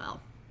very well.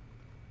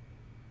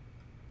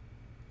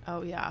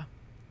 Oh yeah,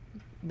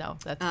 no,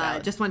 that's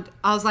valid.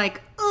 I was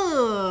like,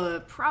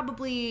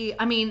 probably.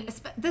 I mean,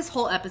 this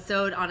whole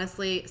episode,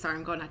 honestly. Sorry,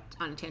 I'm going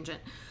on a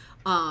tangent.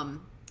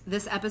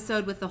 This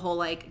episode with the whole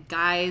like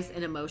guys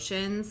and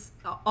emotions,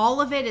 all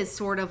of it is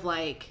sort of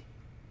like,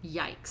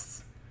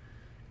 yikes.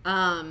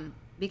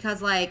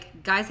 Because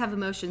like guys have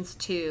emotions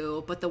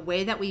too, but the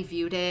way that we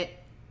viewed it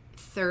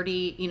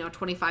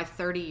 25,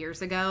 30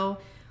 years ago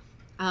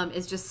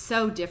is just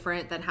so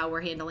different than how we're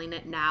handling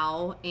it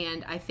now.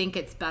 And I think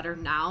it's better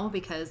now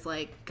because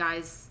like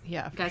guys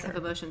have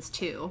emotions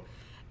too.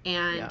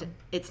 And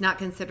it's not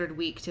considered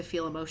weak to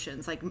feel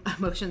emotions. Like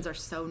emotions are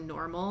so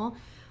normal.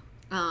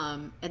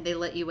 And they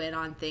let you in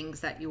on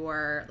things that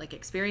you're like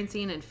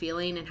experiencing and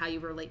feeling and how you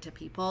relate to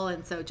people.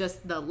 And so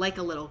just the Like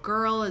a Little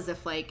Girl, as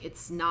if like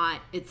it's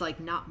like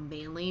not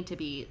manly to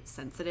be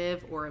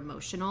sensitive or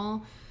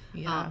emotional,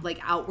 like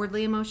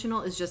outwardly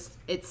emotional, is just,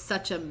 it's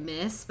such a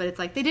miss. But it's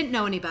like they didn't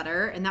know any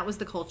better, and that was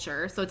the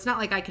culture. So it's not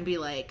like I can be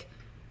like,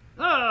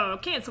 oh,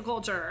 cancel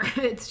culture.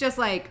 It's just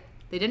like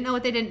they didn't know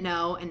what they didn't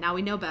know, and now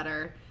we know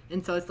better.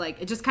 And so it's like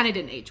it just kind of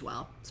didn't age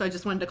well. So I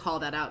just wanted to call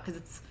that out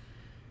because it's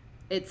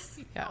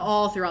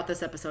all throughout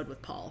this episode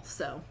with Paul.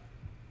 So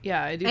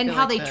I do. And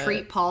how they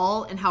treat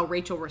Paul and how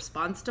Rachel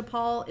responds to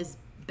Paul is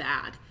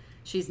bad.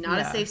 She's not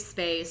a safe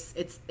space.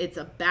 It's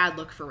a bad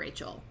look for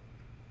Rachel.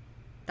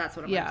 That's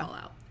what I'm gonna call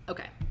out.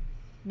 Okay.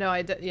 No, I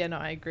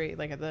agree.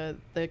 Like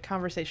the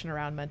conversation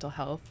around mental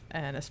health,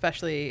 and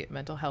especially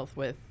mental health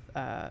with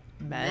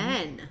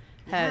men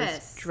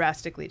has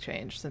drastically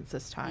changed since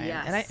this time.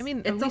 Yes. And I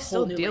mean, we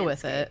still deal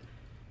with it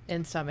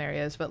in some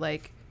areas, but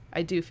like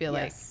I do feel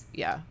like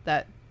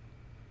that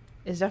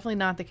is definitely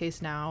not the case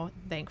now.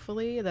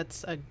 Thankfully,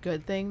 that's a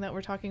good thing that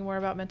we're talking more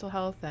about mental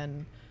health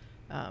and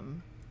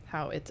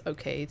how it's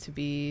okay to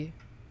be,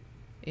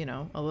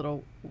 a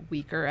little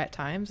weaker at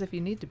times if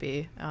you need to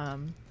be.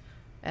 And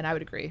I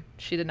would agree.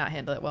 She did not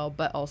handle it well,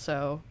 but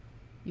also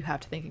you have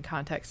to think in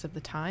context of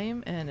the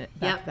time. And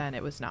back then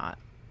it was not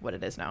what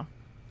it is now.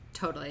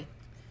 Totally.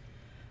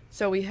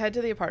 So we head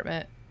to the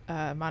apartment,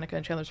 Monica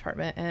and Chandler's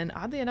apartment. And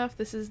oddly enough,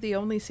 this is the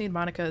only scene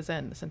Monica is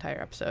in this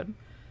entire episode.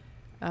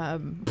 I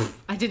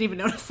didn't even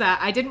notice that.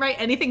 I didn't write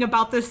anything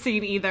about this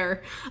scene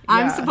either.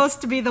 I'm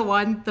supposed to be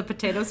the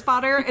potato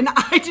spotter, and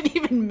I didn't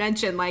even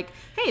mention like,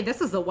 hey,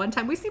 this is the one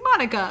time we see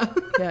Monica.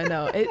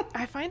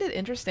 I find it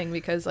interesting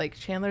because like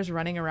Chandler's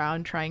running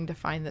around trying to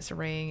find this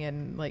ring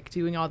and like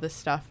doing all this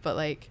stuff, but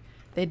like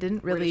they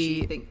didn't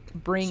really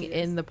bring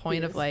in the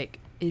point of like,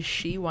 is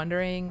she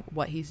wondering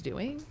what he's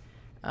doing?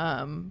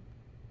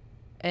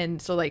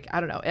 And so like, I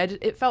don't know,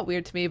 it felt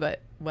weird to me, but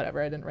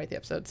whatever, I didn't write the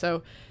episode.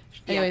 So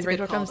anyways,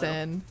 Rachel comes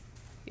in.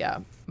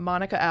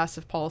 Monica asks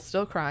if Paul's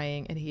still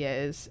crying, and he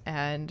is.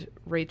 And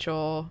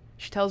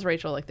she tells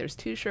Rachel like there's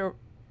two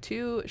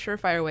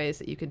surefire ways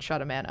that you can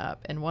shut a man up,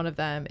 and one of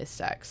them is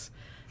sex.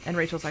 And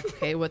Rachel's like,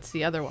 okay, what's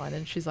the other one?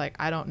 And she's like,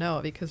 I don't know,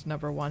 because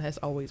number one has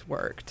always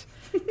worked.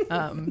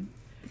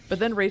 But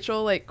then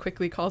Rachel like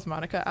quickly calls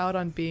Monica out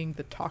on being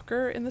the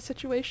talker in the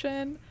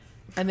situation.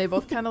 And they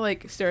both kind of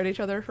like stare at each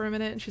other for a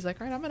minute, and she's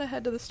like, all right, I'm gonna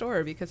head to the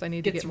store because I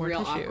need to get more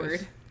real tissues.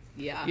 Awkward.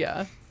 Yeah.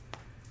 Yeah.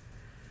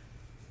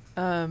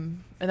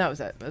 And that was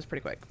it. That was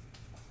pretty quick.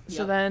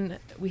 So Yep. then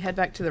we head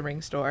back to the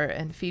ring store,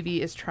 and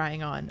Phoebe is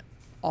trying on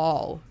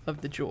all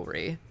of the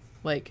jewelry,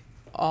 like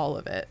all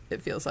of it.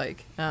 It feels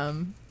like,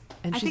 and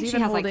I she's think even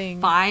she has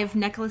holding like 5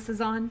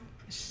 necklaces on.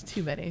 It's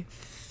too many.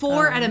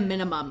 4 at a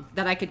minimum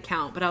that I could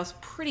count, but I was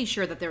pretty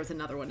sure that there was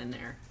another one in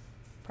there.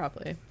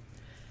 Probably.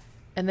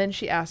 And then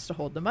she asks to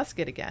hold the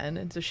musket again,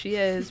 and so she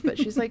is, but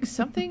she's like,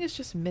 something is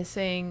just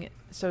missing.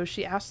 So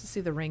she asks to see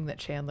the ring that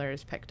Chandler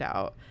has picked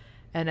out.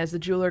 And as the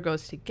jeweler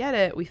goes to get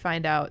it, we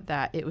find out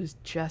that it was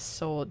just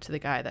sold to the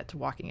guy that's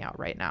walking out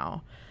right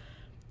now.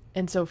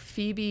 And so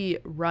Phoebe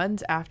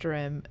runs after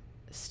him,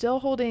 still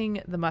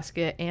holding the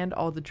musket and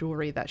all the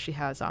jewelry that she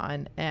has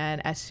on.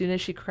 And as soon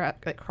as she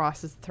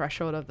crosses the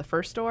threshold of the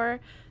first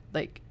door,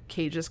 like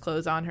cages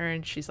close on her,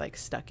 and she's like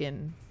stuck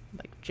in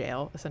like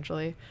jail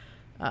essentially,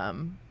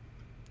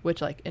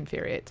 which like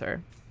infuriates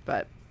her,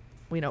 but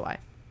we know why.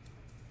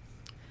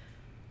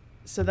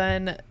 So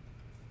then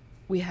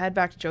we head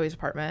back to Joey's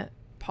apartment.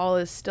 Paul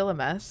is still a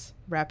mess,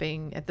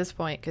 wrapping at this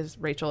point because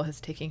Rachel is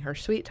taking her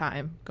sweet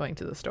time going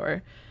to the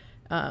store,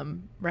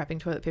 wrapping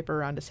toilet paper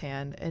around his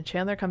hand. And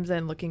Chandler comes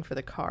in looking for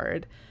the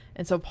card.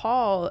 And so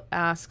Paul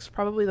asks,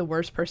 probably the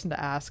worst person to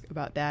ask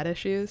about dad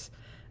issues,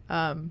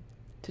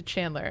 to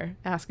Chandler,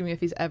 asking me if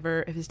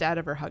his dad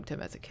ever hugged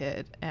him as a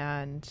kid,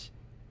 and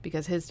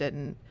because his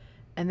didn't.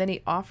 And then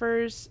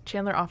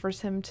Chandler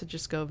offers him to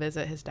just go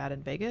visit his dad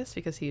in Vegas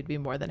because he'd be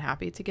more than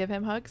happy to give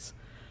him hugs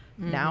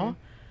now.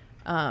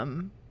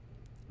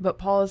 But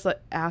Paul has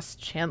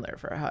asked Chandler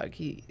for a hug.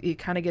 He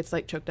kind of gets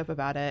like choked up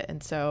about it.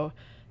 And so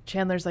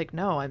Chandler's like,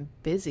 no, I'm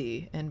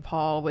busy. And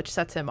Paul, which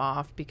sets him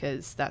off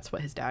because that's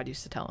what his dad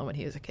used to tell him when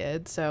he was a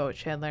kid. So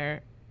Chandler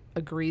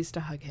agrees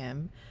to hug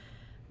him,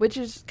 which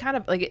is kind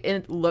of like,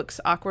 it looks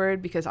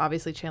awkward because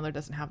obviously Chandler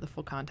doesn't have the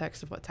full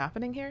context of what's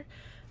happening here.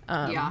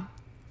 Yeah.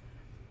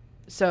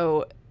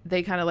 So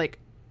they kind of like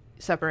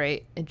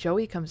separate, and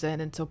Joey comes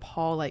in, and so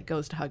Paul like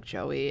goes to hug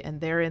Joey,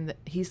 and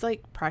he's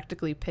like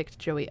practically picked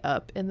Joey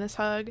up in this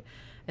hug.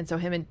 And so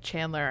him and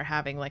Chandler are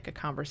having like a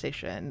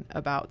conversation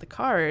about the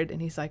card, and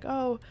he's like,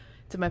 oh,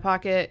 it's in my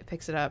pocket,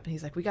 picks it up, and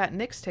he's like, we got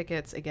Knicks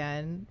tickets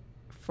again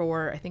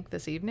for I think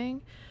this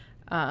evening.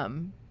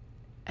 And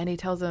he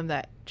tells him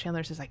that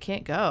Chandler says, I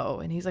can't go.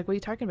 And he's like, what are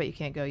you talking about? You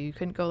can't go. You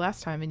couldn't go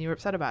last time and you were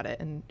upset about it.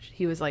 And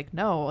he was like,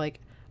 no, like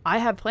I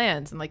had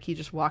plans. And like he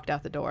just walked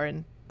out the door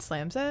and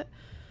slams it.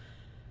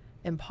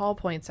 And Paul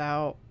points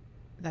out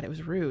that it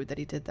was rude that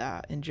he did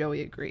that, and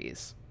Joey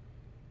agrees.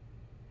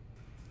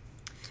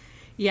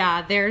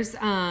 Yeah, there's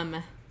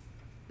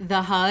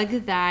the hug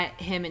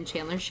that him and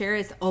Chandler share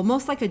is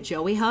almost like a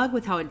Joey hug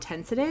with how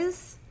intense it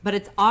is, but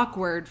it's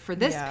awkward for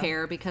this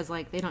pair because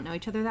like they don't know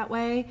each other that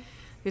way.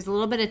 There's a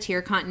little bit of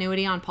tear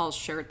continuity on Paul's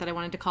shirt that I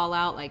wanted to call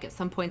out. Like at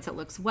some points it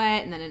looks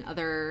wet, and then in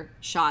other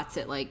shots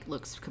it like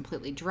looks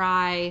completely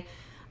dry.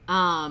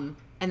 And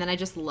then I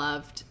just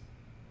loved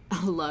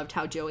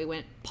how Joey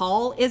went,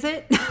 Paul, is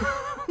it?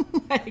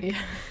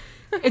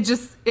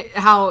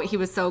 How he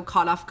was so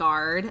caught off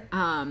guard.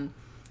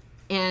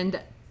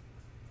 And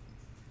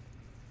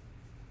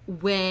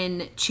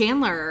when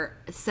Chandler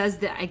says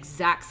the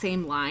exact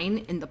same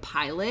line in the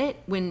pilot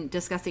when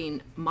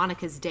discussing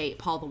Monica's date,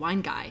 Paul the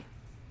wine guy,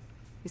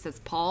 he says,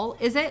 Paul,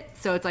 is it?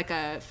 So it's like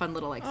a fun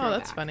little like throwback. Oh,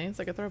 that's funny. It's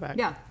like a throwback.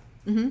 Yeah.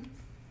 Mm-hmm.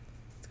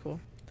 It's cool.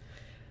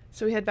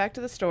 So we head back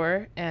to the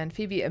store, and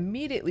Phoebe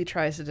immediately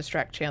tries to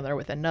distract Chandler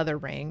with another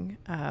ring,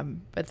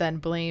 but then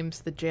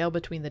blames the jail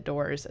between the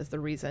doors as the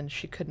reason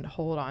she couldn't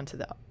hold on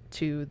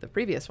to the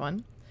previous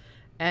one.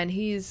 And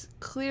he's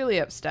clearly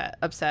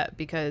upset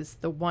because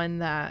the one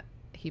that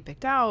he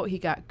picked out, he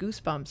got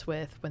goosebumps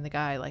with when the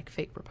guy like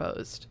fake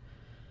proposed.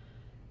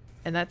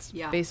 And that's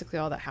basically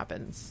all that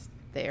happens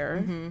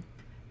there. Mm-hmm.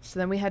 So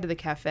then we head to the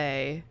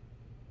cafe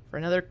for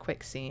another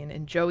quick scene,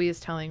 and Joey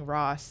is telling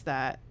Ross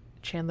that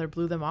Chandler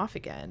blew them off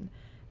again.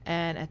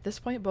 And at this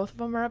point, both of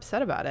them are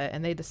upset about it,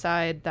 and they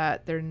decide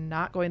that they're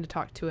not going to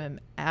talk to him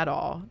at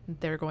all.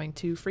 They're going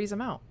to freeze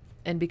him out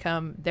and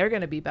they're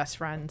going to be best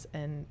friends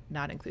and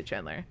not include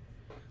Chandler.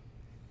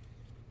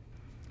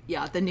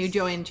 Yeah, the new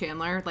Joey and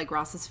Chandler, like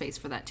Ross's face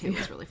for that too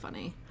was really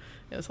funny.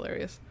 It was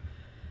hilarious.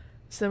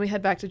 So then we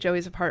head back to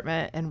Joey's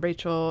apartment, and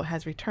Rachel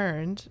has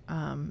returned,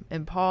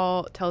 and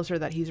Paul tells her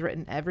that he's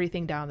written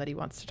everything down that he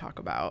wants to talk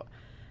about.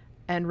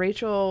 And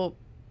Rachel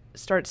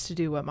starts to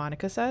do what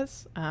Monica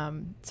says.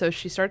 So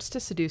she starts to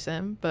seduce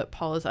him, but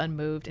Paul is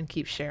unmoved and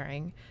keeps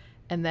sharing.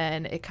 And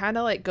then it kind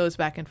of like goes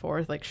back and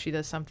forth. Like she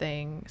does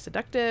something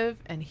seductive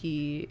and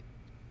he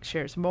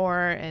shares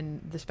more,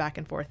 and this back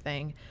and forth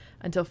thing,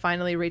 until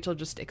finally Rachel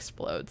just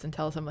explodes and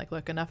tells him like,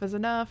 look, enough is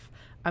enough.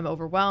 I'm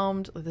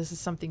overwhelmed. This is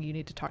something you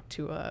need to talk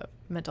to a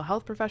mental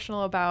health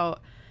professional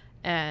about.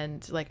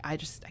 And like, I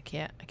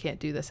can't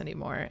do this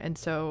anymore. And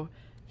so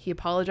he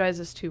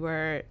apologizes to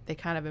her. They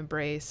kind of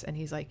embrace, and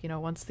he's like,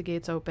 once the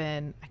gates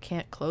open, I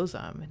can't close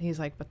them. And he's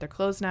like, but they're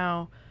closed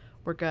now.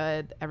 We're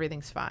good.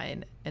 Everything's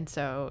fine. And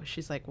so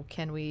she's like, well,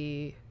 can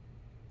we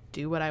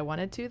do what I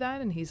wanted to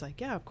then? And he's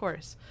like, yeah, of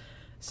course.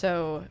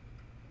 So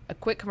a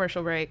quick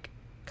commercial break,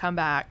 come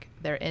back.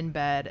 They're in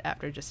bed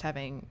after just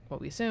having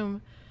what we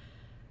assume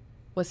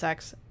was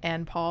sex.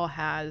 And Paul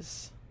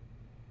has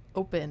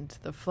opened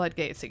the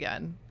floodgates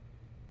again.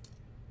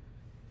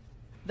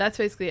 That's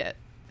basically it.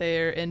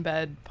 They're in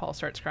bed. Paul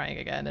starts crying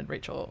again, and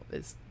Rachel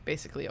is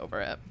basically over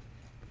it.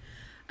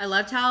 I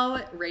loved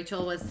how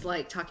Rachel was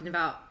like talking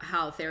about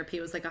how therapy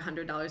was like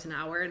 $100 an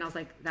hour. And I was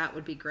like, that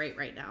would be great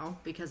right now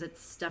because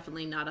it's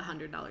definitely not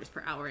 $100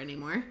 per hour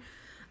anymore.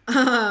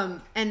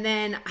 And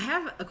then I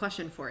have a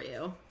question for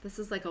you. This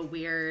is like a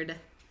weird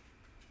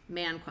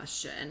man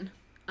question.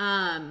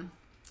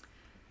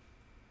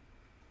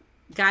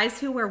 Guys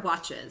who wear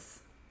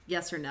watches,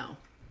 yes or no?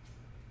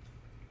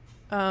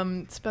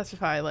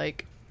 Specify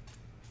like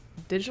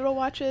digital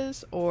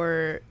watches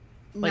or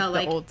like No, the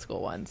like old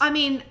school ones? I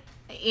mean,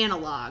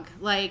 analog,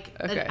 like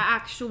Okay. an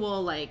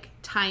actual like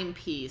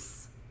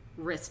timepiece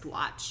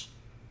wristwatch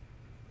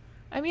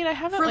I mean, I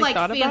haven't for like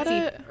thought fancy about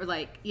it. or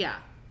like yeah.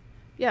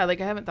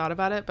 Like I haven't thought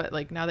about it, but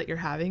like now that you're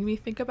having me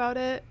think about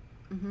it,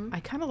 I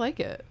kind of like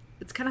it.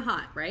 It's kind of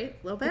hot, right?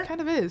 A little bit. It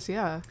kind of is,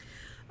 yeah.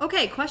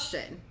 Okay,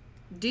 question.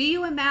 Do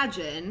you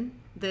imagine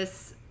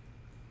this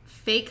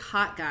fake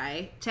hot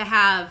guy to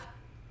have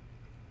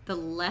the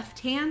left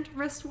hand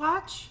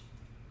wristwatch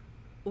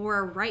or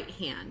a right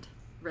hand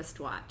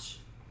wristwatch?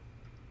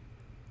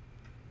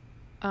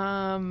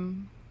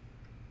 I'm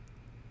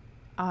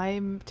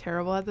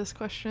terrible at this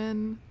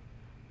question.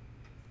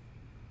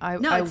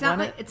 No, it's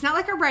not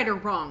like a right or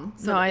wrong.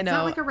 So No, I it's know.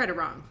 not like a right or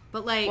wrong.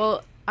 But like,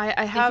 Well,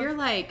 I have. if you're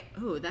like,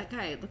 oh, that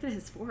guy, look at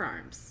his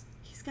forearms.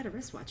 He's got a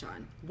wristwatch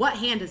on. What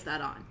hand is that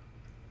on?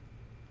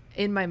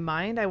 In my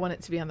mind, I want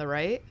it to be on the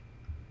right,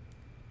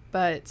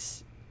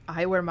 but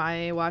I wear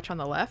my watch on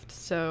the left,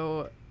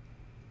 so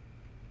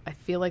I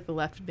feel like the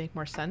left would make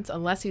more sense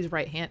unless he's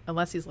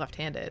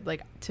left-handed.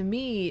 Like to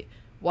me,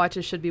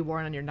 watches should be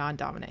worn on your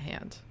non-dominant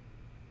hand.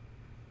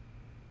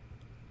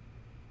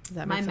 Does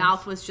that make My sense?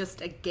 mouth was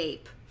just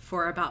agape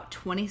for about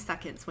 20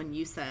 seconds when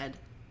you said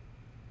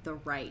the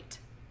right.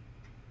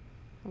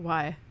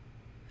 Why?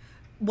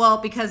 Well,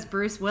 because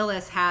Bruce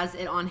Willis has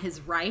it on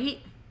his right,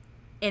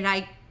 and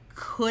I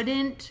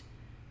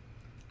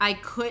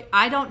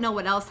don't know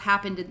what else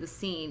happened in the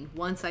scene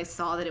once I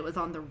saw that it was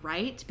on the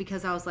right,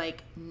 because I was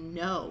like,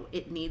 no,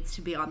 it needs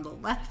to be on the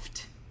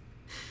left.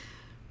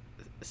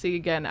 See,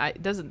 again,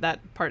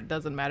 that part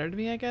doesn't matter to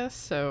me, I guess.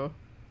 So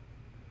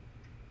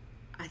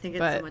I think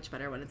it's so much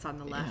better when it's on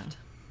the left.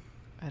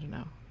 I don't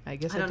know. I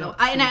guess I don't know.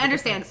 see And I the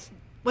understand. difference.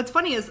 What's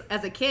funny is,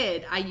 as a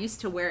kid, I used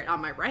to wear it on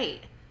my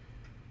right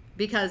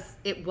because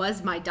it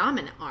was my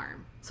dominant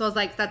arm. So I was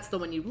like, that's the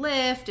one you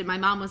lift. And my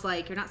mom was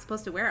like, you're not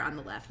supposed to wear it on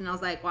the left. And I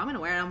was like, well, I'm going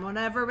to wear it on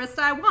whatever wrist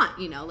I want,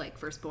 like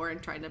firstborn,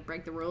 trying to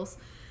break the rules.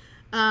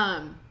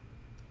 And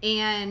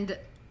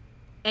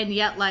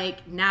yet,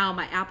 like, now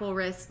my Apple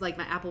wrist, like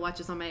my Apple Watch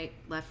is on my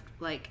left,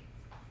 like,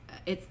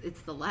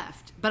 it's the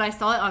left. But I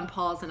saw it on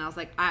Paul's, and I was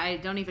like, I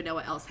don't even know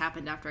what else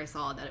happened after I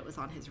saw that it was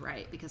on his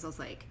right, because I was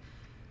like,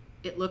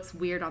 it looks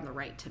weird on the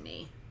right to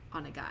me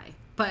on a guy.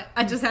 But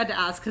I just had to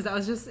ask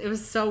because it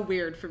was so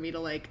weird for me to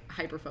like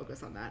hyper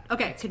focus on that.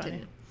 Okay, That's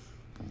continue.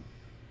 funny.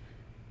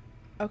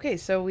 Okay,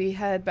 so we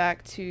head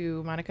back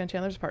to Monica and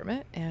Chandler's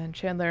apartment, and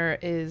Chandler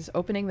is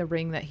opening the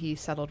ring that he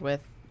settled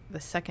with the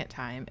second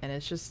time, and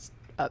is just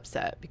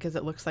upset because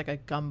it looks like a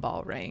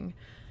gumball ring.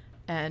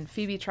 And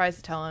Phoebe tries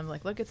to tell him,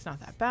 like, look, it's not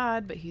that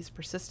bad, but he's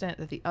persistent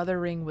that the other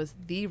ring was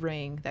the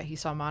ring that he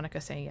saw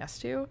Monica saying yes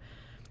to.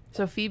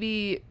 So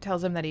Phoebe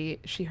tells him that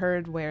she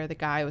heard where the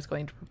guy was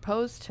going to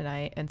propose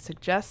tonight and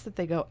suggests that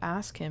they go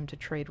ask him to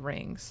trade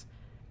rings.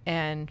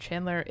 And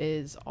Chandler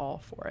is all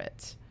for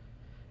it.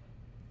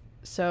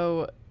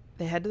 So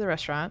they head to the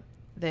restaurant.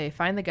 They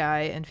find the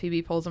guy, and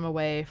Phoebe pulls him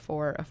away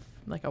for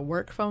a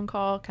work phone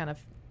call, kind of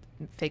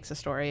fakes a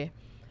story.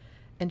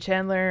 And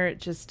Chandler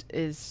just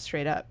is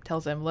straight up,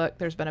 tells him, look,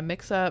 there's been a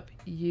mix-up.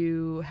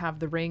 You have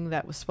the ring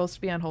that was supposed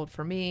to be on hold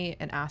for me,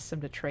 and asks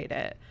him to trade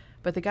it.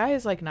 But the guy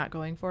is like not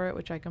going for it,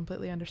 which I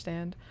completely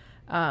understand.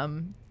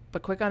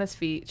 But quick on his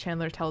feet,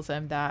 Chandler tells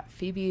him that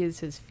Phoebe is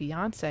his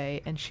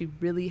fiance, and she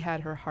really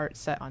had her heart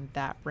set on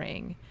that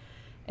ring.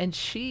 And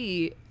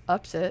she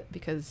ups it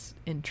because,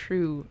 in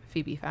true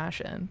Phoebe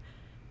fashion,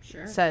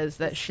 says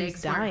that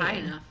she's dying. High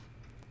enough.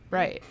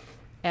 Right.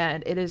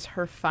 And it is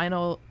her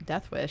final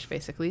death wish,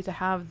 basically, to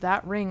have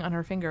that ring on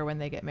her finger when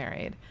they get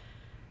married.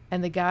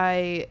 And the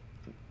guy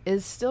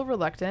is still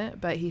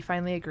reluctant, but he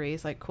finally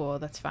agrees, like, cool,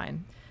 that's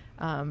fine.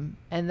 And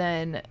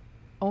then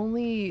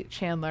only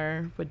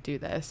Chandler would do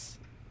this.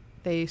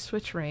 They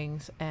switch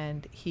rings,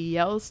 and he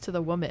yells to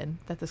the woman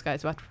that this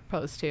guy's about to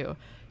propose to,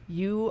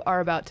 you are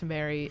about to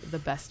marry the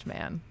best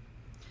man.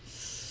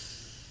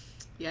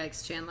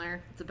 Yikes,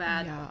 Chandler. It's a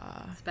bad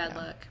Yeah.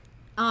 look.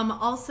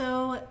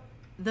 Also,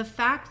 the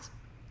fact,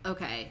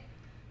 okay,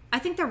 I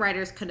think the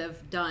writers could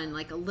have done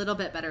like a little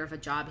bit better of a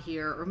job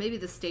here, or maybe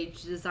the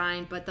stage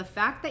design, but the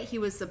fact that he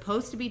was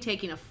supposed to be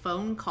taking a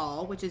phone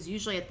call, which is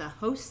usually at the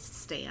host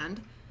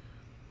stand,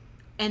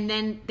 and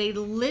then they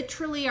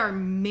literally are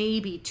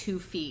maybe 2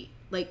 feet.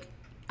 Like,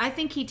 I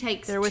think he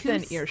takes They're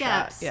within 2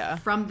 earshot,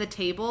 steps from the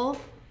table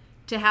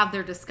to have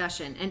their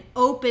discussion, and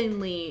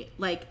openly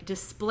like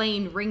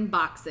displaying ring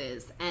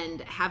boxes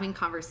and having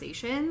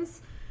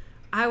conversations.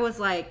 I was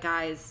like,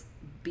 guys,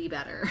 be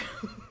better.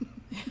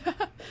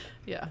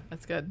 Yeah,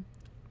 that's good.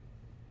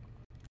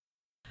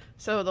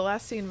 So the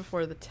last scene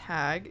before the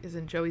tag is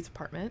in Joey's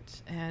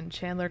apartment, and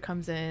Chandler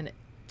comes in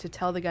to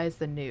tell the guys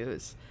the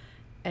news,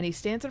 and he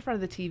stands in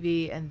front of the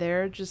TV, and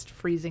they're just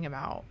freezing him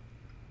out.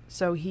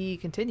 So he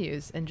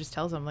continues and just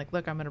tells them, like,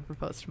 look, I'm going to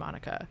propose to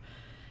Monica.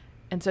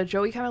 And so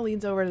Joey kind of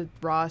leans over to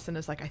Ross and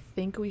is like, I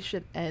think we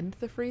should end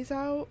the freeze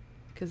out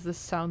because this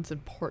sounds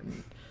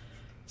important.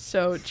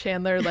 So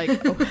Chandler like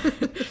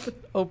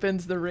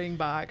opens the ring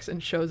box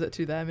and shows it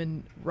to them,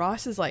 and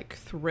Ross is like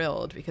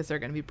thrilled because they're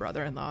going to be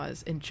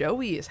brother-in-laws, and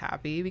Joey is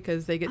happy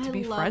because they get to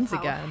be friends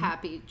again.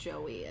 Happy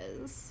Joey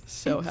is.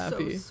 So it's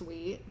happy. So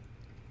sweet.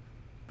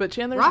 But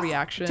Chandler's Ross,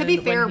 reaction. To be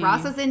fair,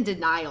 Ross is in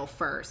denial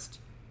first.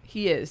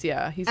 He is,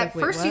 yeah. He's at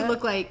like, first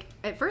what?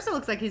 At first it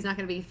looks like he's not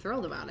going to be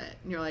thrilled about it,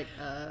 and you're like,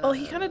 Well,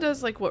 he kind of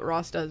does like what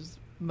Ross does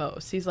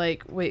most. He's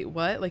like, wait,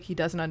 what? Like he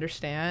doesn't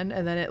understand,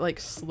 and then it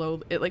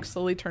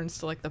slowly turns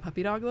to like the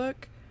puppy dog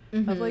look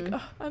of like,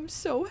 oh, I'm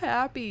so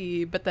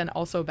happy, but then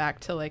also back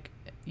to like,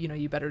 you know,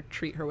 you better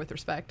treat her with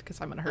respect because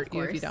I'm gonna hurt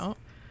you if you don't.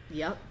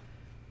 Yep.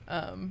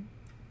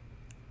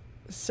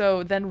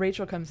 So then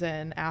Rachel comes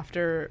in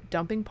after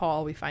dumping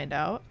Paul, we find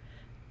out,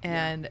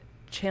 and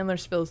Chandler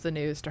spills the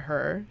news to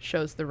her,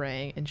 shows the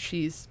ring, and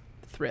she's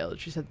thrilled.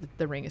 She said that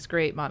the ring is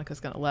great,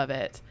 Monica's gonna love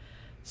it.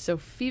 So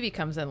Phoebe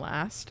comes in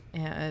last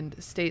and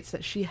states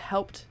that she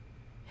helped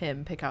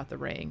him pick out the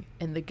ring,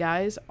 and the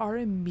guys are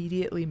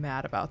immediately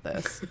mad about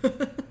this.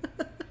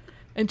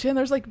 And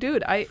Chandler's like,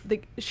 dude,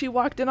 she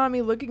walked in on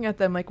me looking at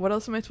them like, what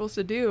else am I supposed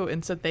to do?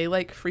 And so they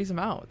like freeze him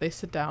out. They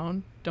sit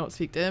down, don't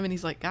speak to him, and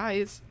he's like,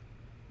 guys,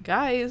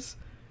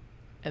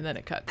 and then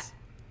it cuts.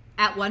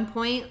 At one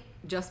point,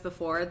 just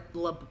before,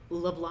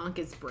 LeBlanc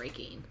is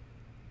breaking.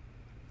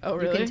 Oh,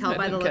 really? You can tell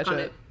by the look on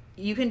it.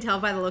 You can tell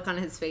by the look on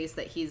his face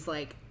that he's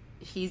like,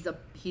 he's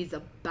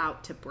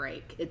about to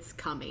break. It's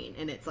coming,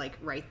 and it's like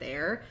right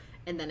there,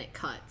 and then it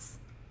cuts.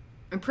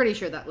 I'm pretty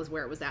sure that was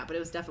where it was at, but it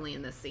was definitely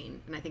in this scene,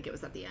 and I think it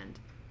was at the end.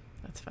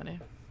 That's funny.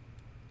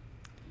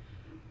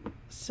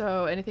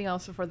 So, anything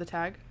else before the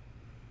tag?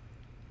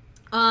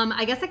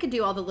 I guess I could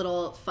do all the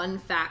little fun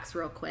facts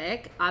real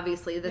quick.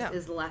 Obviously, this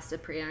is the last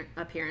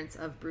appearance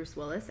of Bruce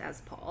Willis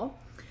as Paul.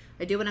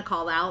 I do want to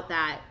call out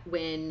that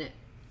when,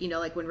 you know,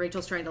 like when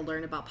Rachel's trying to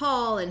learn about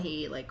Paul and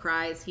he like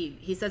cries,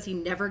 he says he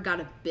never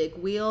got a big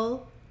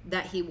wheel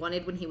that he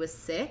wanted when he was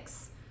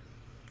 6.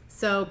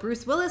 So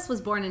Bruce Willis was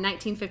born in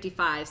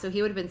 1955, so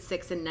he would have been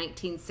 6 in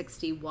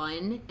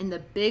 1961, and the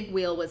big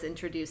wheel was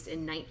introduced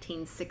in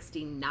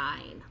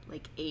 1969,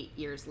 like 8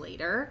 years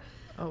later.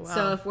 Oh, wow.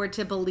 So if we're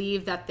to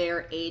believe that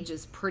their age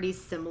is pretty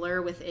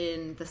similar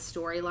within the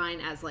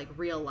storyline as like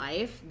real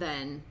life,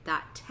 then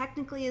that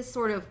technically is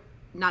sort of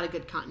not a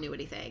good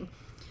continuity thing.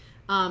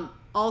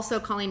 Also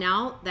calling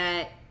out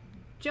that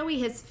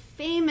Joey has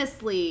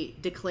famously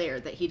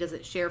declared that he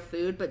doesn't share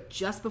food, but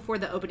just before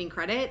the opening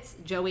credits,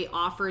 Joey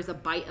offers a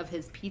bite of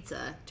his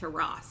pizza to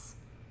Ross.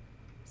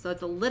 So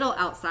it's a little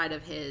outside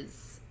of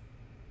his,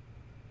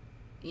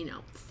 you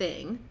know,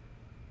 thing.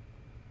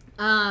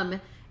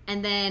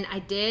 And then I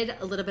did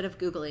a little bit of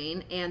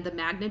Googling, and the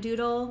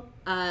Magnadoodle,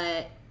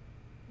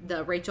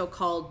 the Rachel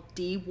called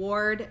D.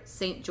 Ward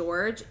St.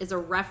 George, is a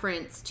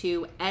reference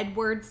to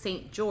Edward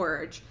St.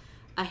 George,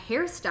 a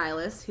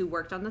hairstylist who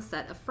worked on the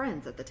set of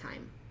Friends at the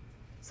time.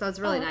 So it's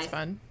really nice.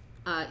 Fun.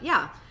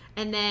 Yeah.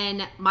 And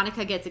then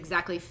Monica gets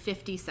exactly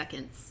 50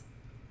 seconds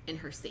in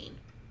her scene.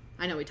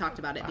 I know we talked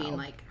about it being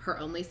like her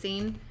only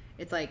scene.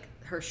 It's like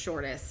her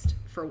shortest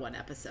for one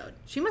episode.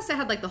 She must have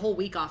had like the whole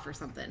week off or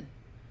something.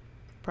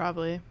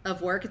 Probably.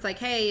 Of work. It's like,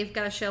 hey, you've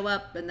got to show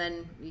up and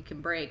then you can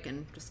break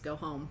and just go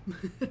home.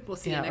 We'll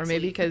see you next week. Or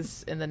maybe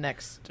because in the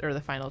next or the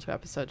final 2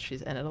 episodes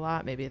she's in it a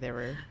lot. Maybe they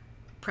were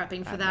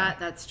prepping for that.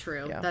 That's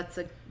true. Yeah. That's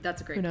a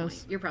great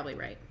point. You're probably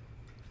right.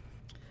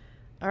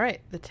 All right.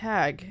 The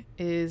tag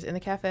is in the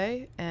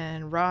cafe,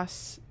 and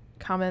Ross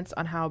comments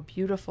on how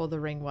beautiful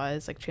the ring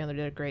was. Like Chandler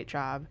did a great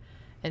job.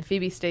 And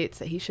Phoebe states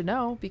that he should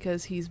know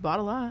because he's bought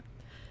a lot.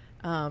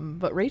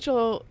 But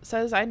Rachel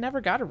says, I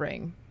never got a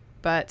ring.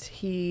 But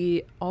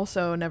he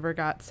also never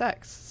got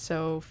sex.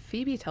 So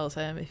Phoebe tells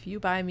him, if you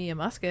buy me a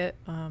musket,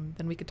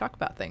 then we could talk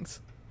about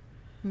things.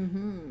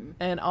 Mm-hmm.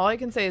 And all I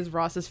can say is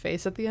Ross's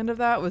face at the end of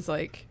that was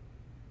like,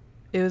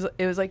 it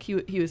was like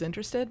he was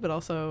interested, but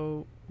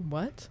also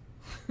what?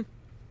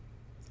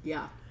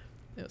 Yeah.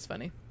 It was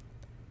funny.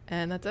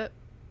 And that's it.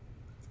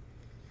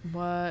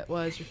 What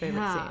was your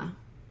favorite scene?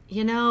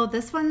 You know,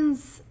 this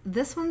one's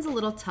a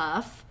little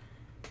tough.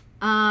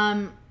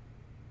 I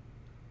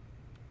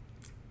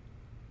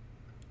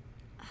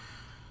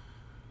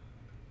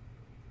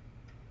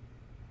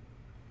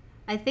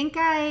think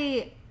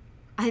I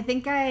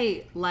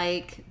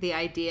like the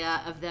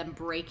idea of them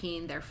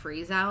breaking their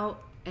freeze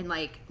out and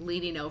like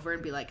leaning over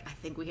and be like, I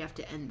think we have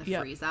to end the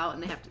freeze out,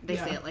 and they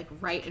say it like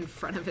right in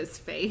front of his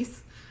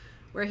face,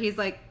 where he's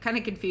like kind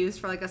of confused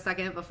for like a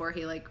second before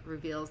he like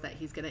reveals that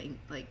he's gonna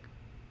like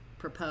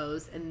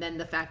propose, and then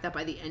the fact that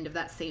by the end of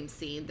that same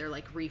scene they're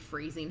like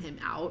refreezing him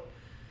out.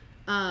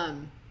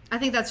 I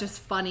think that's just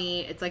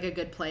funny. It's like a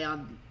good play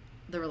on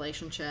the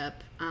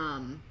relationship,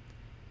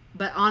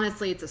 but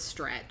honestly it's a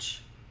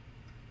stretch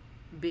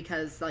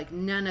because like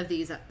none of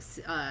these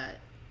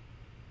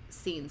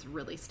scenes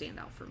really stand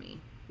out for me.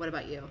 What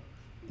about you?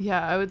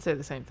 Yeah, I would say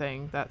the same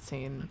thing, that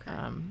scene. Okay.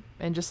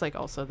 And just like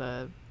also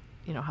the,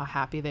 you know, how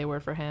happy they were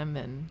for him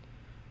and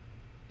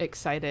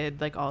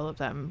excited like all of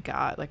them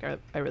got. Like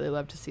I really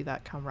love to see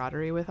that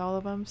camaraderie with all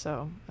of them,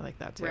 so I like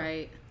that too.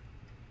 Right.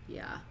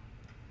 Yeah.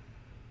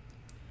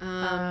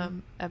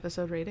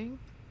 Episode rating?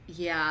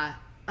 Yeah.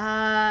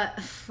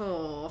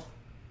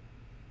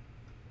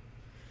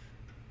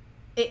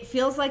 It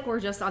feels like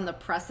we're just on the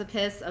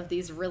precipice of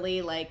these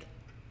really like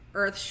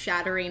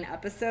earth-shattering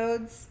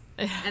episodes.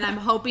 And I'm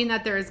hoping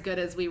that they're as good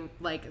as we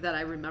like that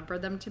I remember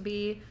them to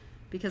be,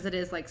 because it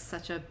is like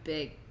such a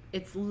big,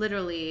 it's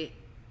literally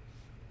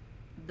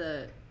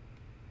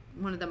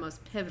one of the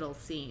most pivotal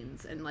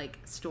scenes and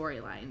like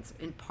storylines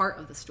and part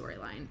of the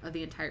storyline of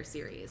the entire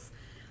series.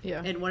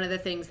 Yeah. And one of the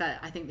things that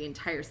I think the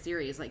entire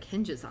series like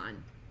hinges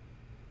on.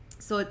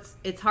 So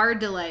it's hard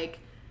to like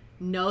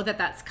know that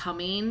that's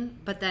coming,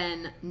 but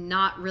then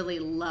not really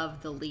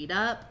love the lead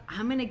up.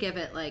 I'm going to give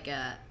it like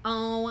a,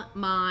 oh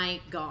my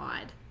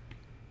God.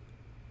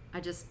 I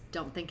just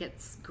don't think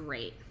it's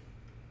great.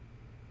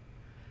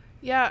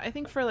 Yeah, I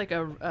think for like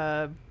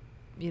a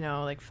you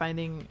know, like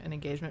finding an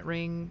engagement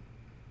ring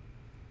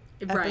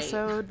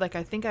episode, right. Like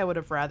I think I would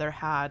have rather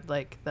had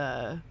like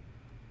the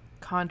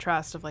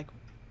contrast of like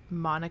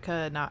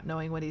Monica not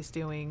knowing what he's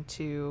doing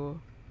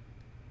to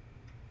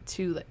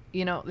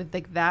you know,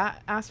 like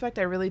that aspect.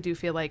 I really do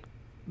feel like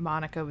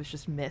Monica was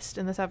just missed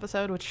in this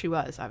episode, which she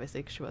was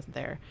obviously because she wasn't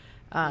there.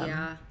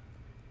 Yeah.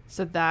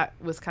 So that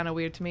was kind of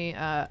weird to me.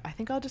 I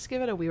think I'll just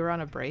give it a we were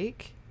on a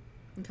break.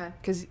 Okay.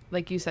 Because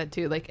like you said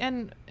too, like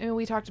and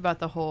we talked about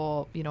the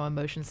whole, you know,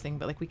 emotions thing,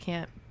 but like we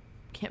can't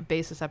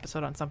base this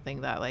episode on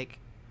something that like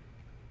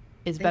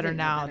is better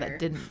now that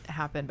didn't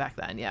happen back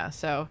then. Yeah.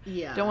 So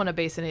don't want to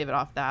base any of it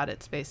off that.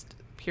 It's based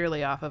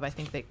purely off of, I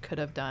think they could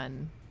have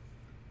done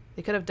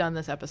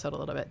this episode a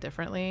little bit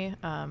differently.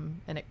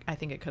 And I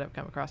think it could have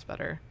come across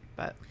better,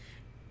 but.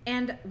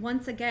 And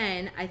once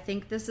again, I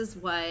think this is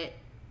what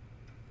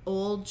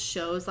old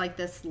shows like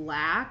this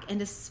lack,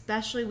 and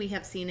especially we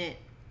have seen it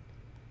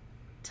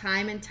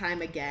time and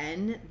time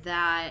again,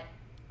 that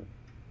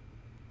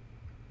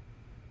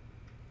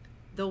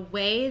the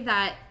way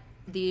that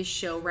these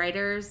show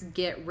writers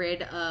get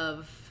rid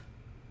of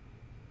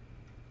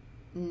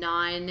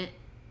non-important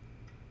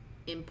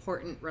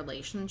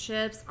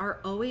relationships are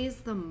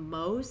always the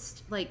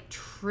most like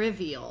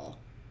trivial.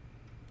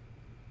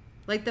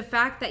 Like the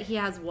fact that he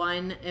has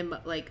one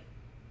like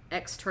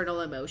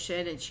external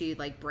emotion and she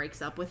like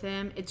breaks up with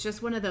him, it's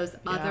just one of those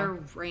other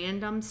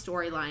random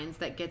storylines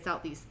that gets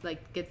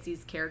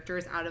these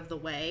characters out of the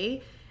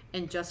way,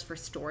 and just for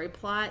story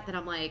plot, that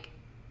I'm like,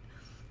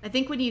 I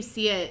think when you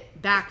see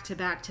it back to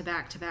back to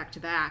back to back to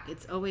back,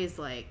 it's always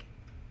like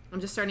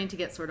I'm just starting to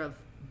get sort of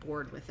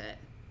bored with it,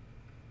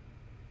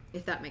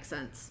 if that makes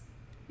sense.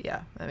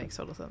 Yeah, that makes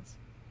total sense.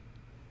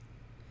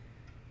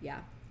 Yeah.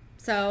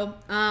 So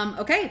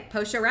okay,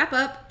 post show wrap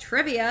up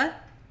trivia.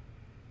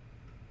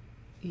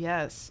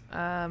 Yes.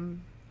 All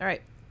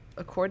right.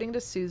 According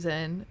to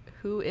Susan,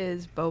 who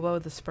is Bobo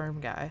the sperm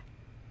guy?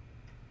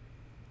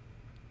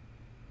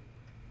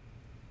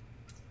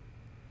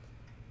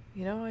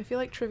 You know, I feel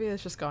like trivia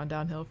has just gone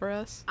downhill for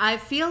us. I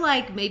feel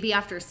like maybe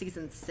after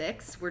season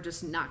 6, we're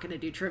just not going to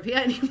do trivia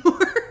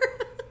anymore.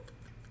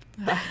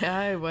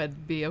 I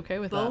would be okay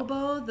with that.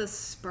 Bobo the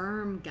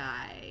sperm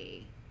guy.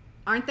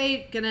 Are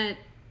they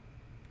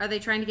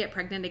trying to get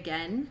pregnant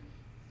again?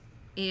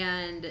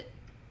 And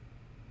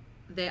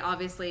they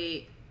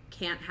obviously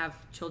can't have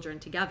children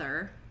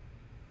together.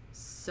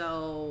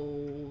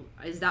 So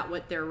is that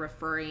what they're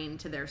referring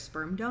to their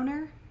sperm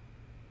donor?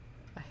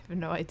 I have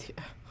no idea.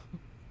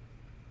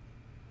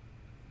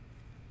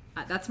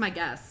 That's my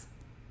guess.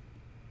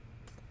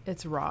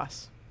 It's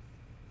Ross.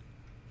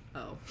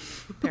 Oh.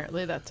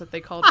 Apparently that's what they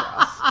called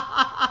Ross.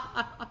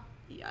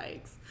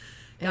 Yikes.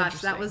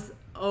 Gosh, that was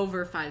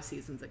over 5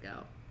 seasons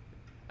ago.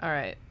 All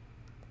right.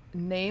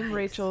 Name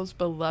Rachel's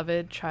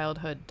beloved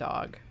childhood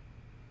dog.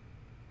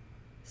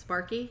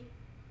 Sparky?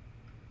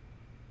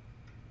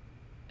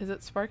 Is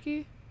it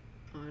Sparky?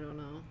 I don't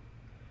know.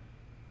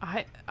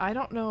 I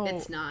don't know.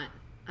 It's not.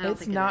 I don't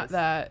think it's not it is.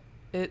 that.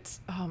 It's,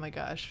 oh my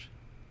gosh.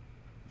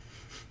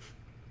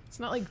 It's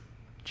not like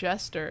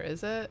Jester,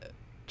 is it?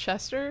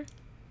 Chester?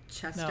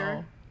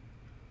 No.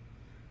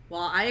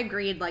 Well, I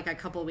agreed like a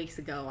couple weeks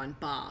ago on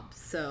Bob,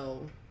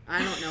 so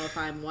I don't know if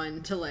I'm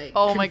one to like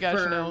oh my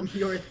gosh, no.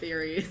 your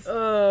theories.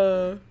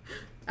 I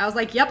was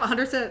like, yep,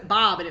 100%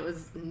 Bob, and it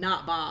was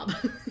not Bob.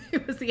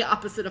 It was the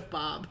opposite of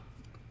Bob.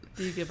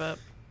 Do you give up?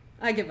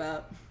 I give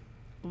up.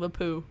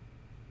 LaPoo.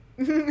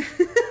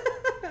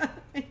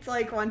 It's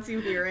like once you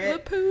hear it,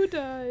 the poo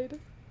died.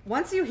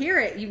 once you hear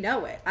it, you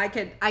know it. I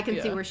can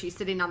see where she's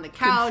sitting on the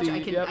couch.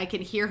 I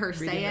can hear her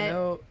Reading say it.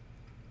 Note.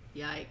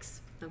 Yikes.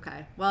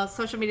 Okay. Well,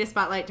 social media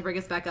spotlight to bring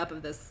us back up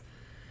of this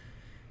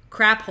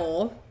crap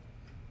hole.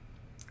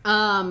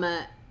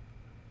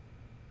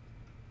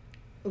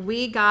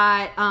 We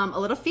got a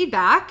little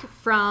feedback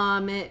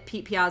from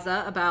Pete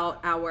Piazza about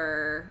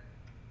our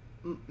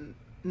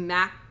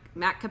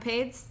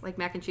macapades, like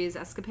mac and cheese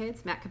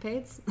escapades,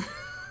 macapades.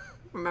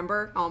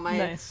 Remember all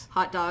my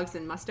hot dogs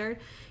and mustard?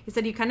 He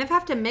said, you kind of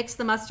have to mix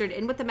the mustard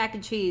in with the mac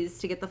and cheese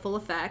to get the full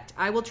effect.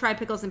 I will try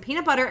pickles and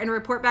peanut butter and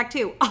report back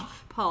too. Oh,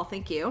 Paul,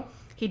 thank you.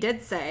 He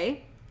did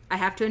say, I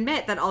have to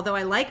admit that although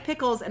I like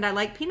pickles and I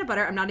like peanut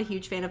butter, I'm not a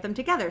huge fan of them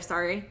together.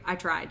 Sorry, I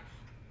tried.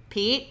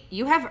 Pete,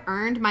 you have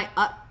earned my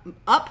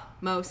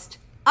utmost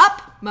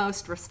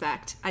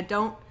respect.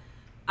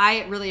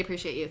 I really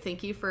appreciate you.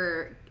 Thank you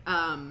for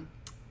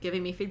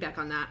giving me feedback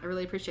on that. I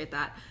really appreciate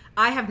that.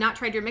 I have not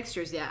tried your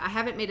mixtures yet. I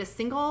haven't made a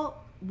single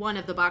one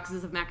of the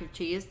boxes of mac and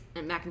cheese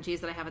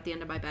that I have at the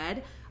end of my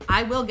bed.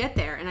 I will get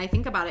there, and I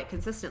think about it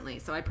consistently.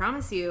 So I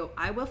promise you,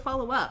 I will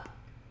follow up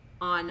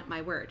on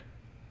my word.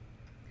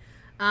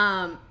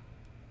 Yeah,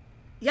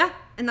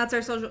 and that's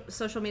our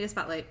social media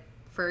spotlight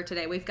for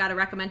today. We've got a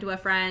recommend to a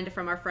friend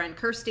from our friend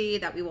Kirsty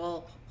that we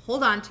will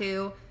hold on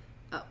to.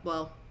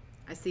 Well,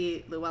 I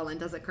see Llewellyn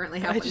doesn't currently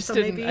have one, so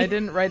maybe I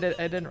didn't write it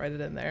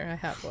in there. I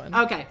have one.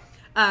 Okay.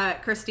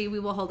 Kirsty, we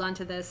will hold on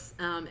to this,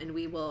 and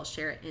we will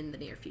share it in the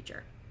near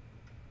future.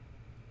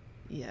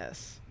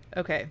 Yes.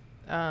 Okay.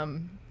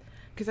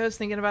 Because I was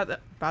thinking about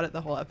it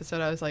the whole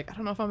episode. I was like, I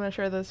don't know if I'm going to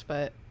share this,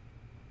 but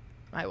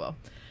I will.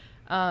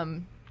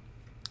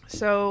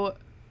 So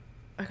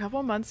a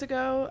couple months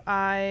ago,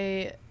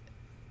 I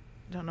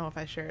don't know if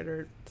I shared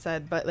or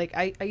said, but like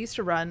I used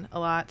to run a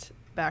lot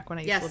back when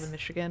I used to live in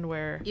Michigan,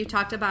 where you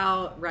talked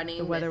about running.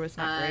 The weather was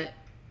not great.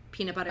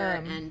 Peanut butter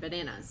and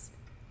bananas.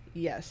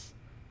 Yes.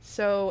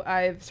 So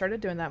I've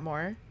started doing that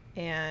more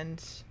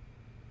and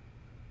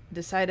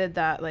decided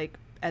that like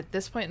at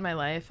this point in my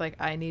life, like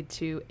I need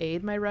to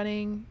aid my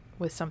running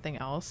with something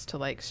else to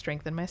like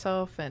strengthen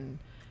myself and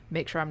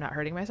make sure I'm not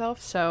hurting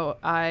myself. So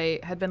I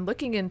had been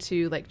looking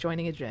into like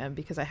joining a gym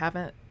because I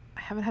haven't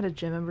had a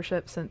gym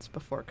membership since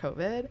before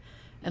COVID.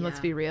 And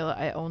let's be real,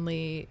 I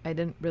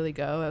didn't really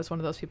go. I was one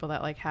of those people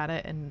that like had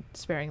it and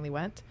sparingly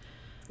went.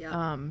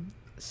 Yeah.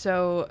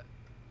 So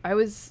I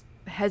was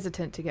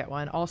hesitant to get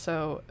one.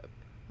 Also,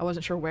 I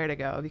wasn't sure where to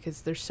go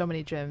because there's so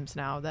many gyms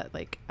now that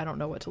like I don't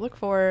know what to look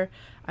for.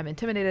 I'm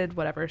intimidated,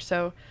 whatever.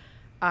 So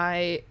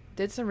I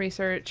did some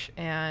research,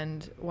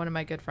 and one of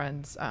my good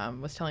friends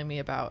was telling me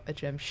about a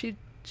gym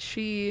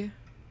she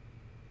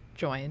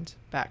joined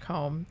back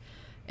home,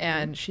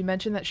 and she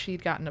mentioned that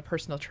she'd gotten a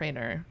personal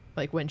trainer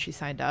like when she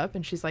signed up,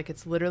 and she's like,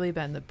 it's literally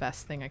been the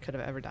best thing I could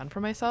have ever done for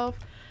myself.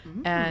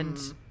 And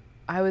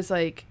I was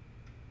like,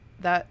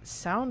 that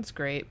sounds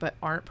great, but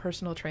aren't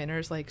personal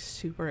trainers like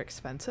super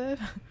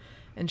expensive?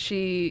 And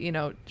she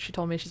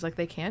told me, she's like,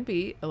 they can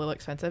be a little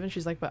expensive, and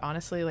she's like, but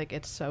honestly, like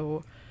it's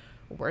so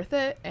worth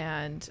it.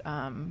 And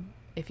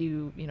if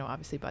you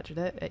obviously budget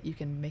it, you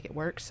can make it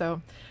work.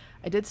 So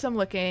I did some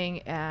looking,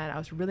 and I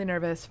was really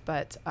nervous,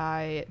 but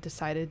I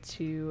decided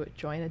to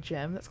join a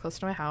gym that's close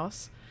to my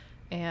house.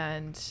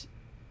 And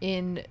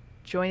in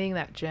joining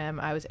that gym,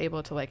 I was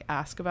able to like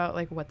ask about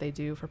like what they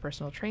do for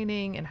personal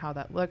training and how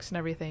that looks and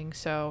everything.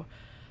 So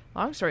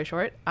long story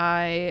short,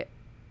 I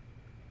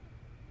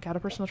got a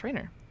personal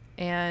trainer,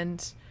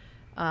 and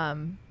I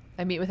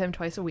meet with him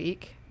twice a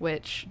week,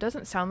 which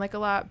doesn't sound like a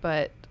lot,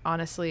 but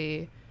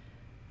honestly,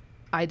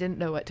 I didn't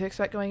know what to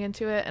expect going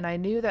into it. And I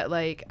knew that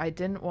like I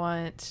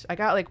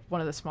got like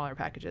one of the smaller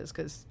packages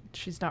because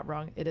she's not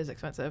wrong, it is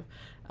expensive.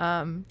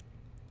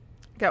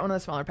 Got one of the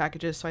smaller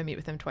packages, so I meet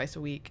with him twice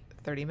a week,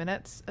 30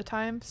 minutes a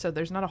time. So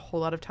there's not a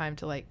whole lot of time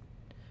to like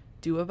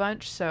do a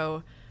bunch.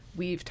 So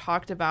we've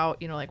talked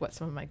about, like what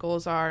some of my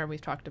goals are, and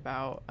we've talked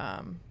about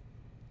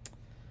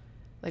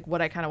like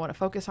what I kind of want to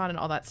focus on and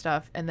all that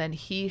stuff. And then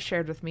he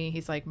shared with me,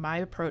 he's like, my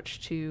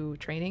approach to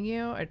training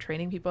you or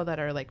training people that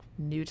are like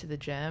new to the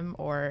gym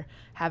or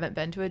haven't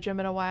been to a gym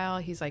in a while,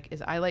 he's like,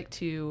 is I like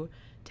to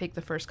take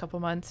the first couple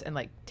months and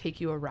like take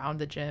you around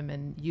the gym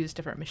and use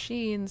different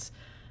machines.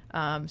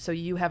 So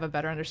you have a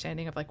better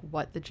understanding of like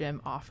what the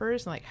gym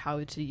offers and like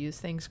how to use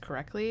things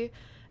correctly.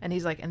 And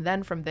he's like, and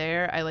then from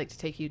there, I like to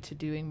take you to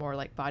doing more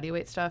like body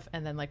weight stuff,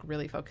 and then like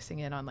really focusing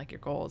in on like your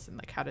goals and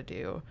like how to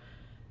do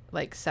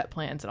like set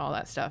plans and all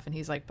that stuff. And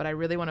he's like, but I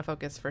really want to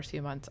focus first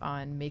few months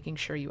on making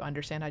sure you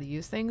understand how to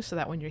use things so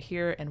that when you're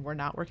here and we're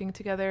not working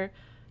together,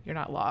 you're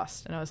not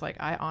lost. And I was like,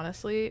 I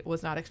honestly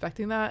was not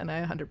expecting that, and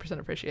I 100%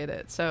 appreciate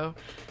it. So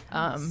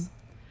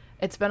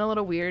it's been a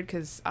little weird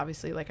because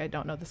obviously like I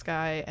don't know this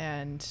guy,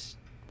 and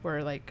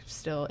we're like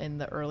still in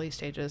the early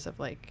stages of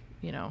like,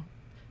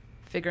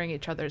 figuring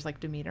each other's like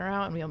demeanor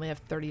out, and we only have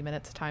 30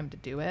 minutes of time to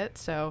do it.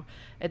 So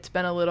it's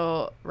been a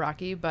little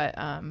rocky, but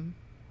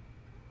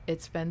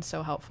it's been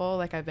so helpful.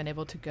 Like I've been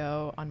able to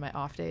go on my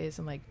off days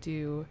and like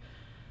do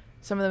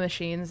some of the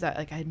machines that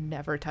like I'd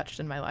never touched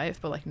in my life,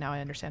 but like now I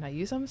understand how to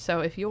use them.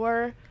 So if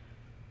you're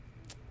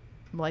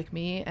like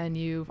me and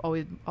you've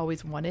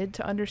always wanted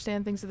to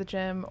understand things at the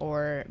gym,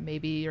 or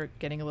maybe you're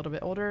getting a little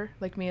bit older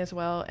like me as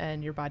well,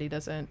 and your body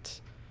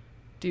doesn't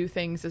do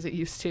things as it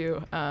used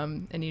to,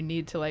 and you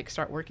need to like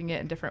start working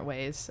it in different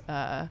ways,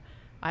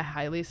 I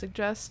highly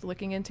suggest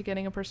looking into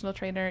getting a personal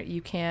trainer.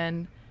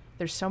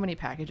 There's so many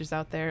packages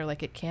out there.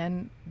 Like, it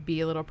can be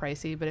a little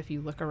pricey, but if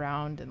you look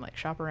around and like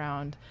shop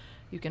around,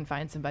 you can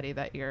find somebody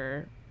that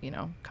you're,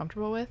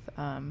 comfortable with.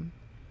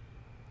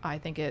 I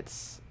think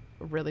it's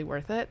really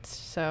worth it.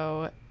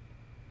 So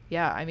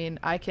yeah, I mean,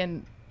 I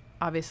can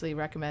obviously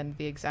recommend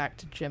the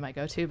exact gym I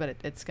go to, but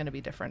it's going to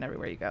be different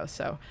everywhere you go.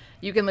 So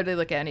you can literally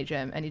look at any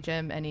gym,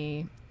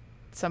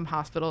 some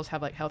hospitals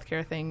have like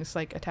healthcare things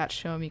like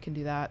attached to them. You can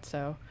do that.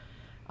 So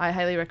I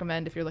highly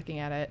recommend, if you're looking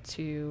at it,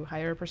 to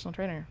hire a personal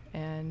trainer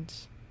and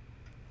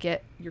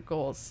get your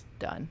goals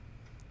done.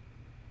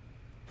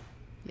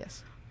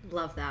 Yes.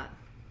 Love that.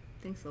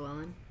 Thanks,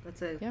 Llewellyn.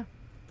 That's a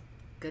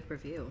good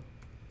review.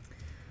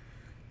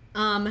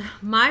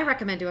 My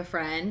recommend to a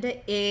friend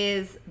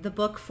is the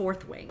book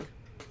Fourth Wing.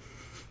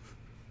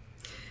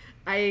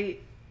 I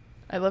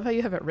love how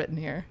you have it written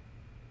here.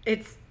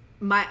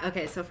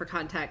 Okay, so for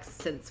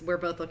context, since we're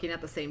both looking at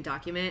the same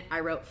document,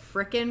 I wrote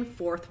frickin'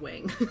 Fourth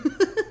Wing.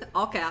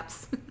 All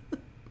caps.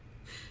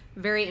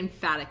 Very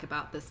emphatic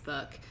about this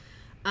book.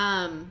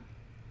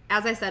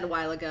 As I said a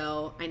while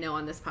ago, I know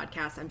on this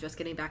podcast, I'm just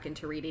getting back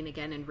into reading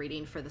again and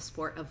reading for the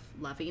sport of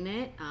loving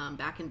it,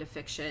 back into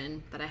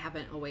fiction that I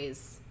haven't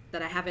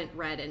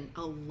read in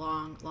a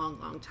long, long,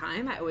 long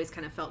time. I always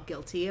kind of felt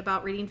guilty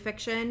about reading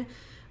fiction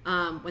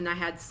when I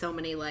had so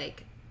many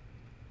like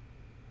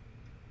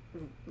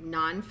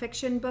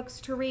nonfiction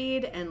books to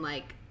read, and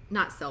like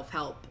not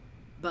self-help,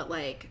 but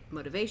like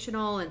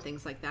motivational and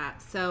things like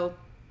that. So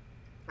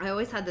I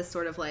always had this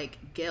sort of like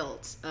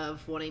guilt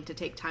of wanting to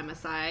take time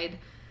aside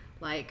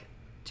like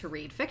to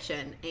read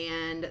fiction.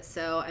 And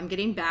so I'm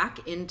getting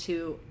back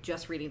into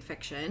just reading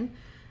fiction,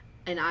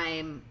 and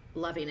I'm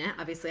loving it.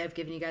 Obviously, I've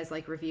given you guys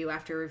like review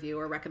after review,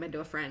 or recommend to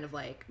a friend of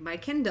like my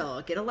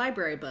Kindle, get a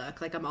library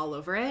book. Like, I'm all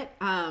over it.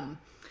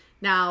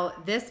 Now,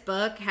 this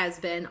book has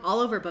been all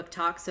over Book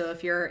Talk. So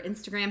if your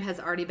Instagram has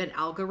already been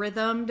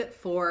algorithmed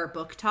for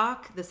Book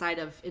Talk, the side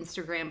of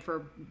Instagram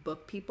for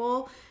book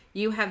people,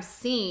 you have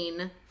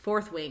seen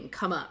Fourth Wing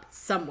come up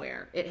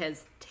somewhere. It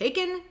has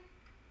taken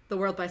the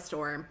world by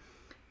storm,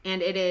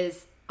 and it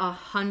is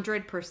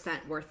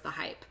 100% worth the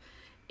hype.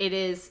 It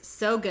is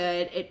so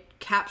good. It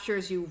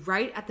captures you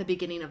right at the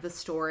beginning of the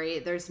story.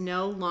 There's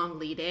no long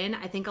lead in.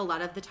 I think a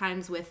lot of the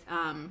times with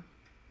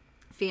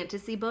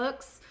fantasy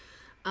books,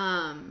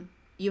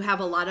 you have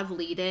a lot of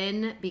lead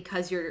in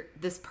because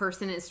this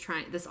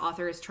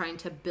author is trying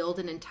to build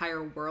an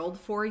entire world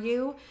for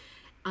you.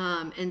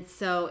 And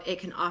so it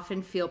can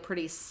often feel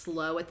pretty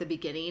slow at the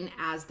beginning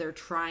as they're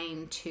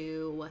trying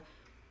to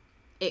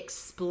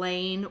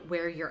explain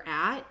where you're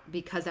at,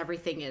 because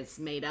everything is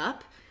made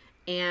up.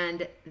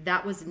 And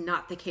that was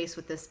not the case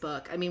with this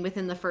book. I mean,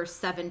 within the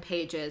first 7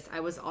 pages, I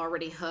was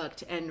already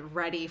hooked and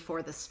ready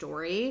for the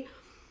story.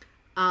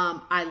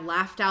 I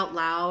laughed out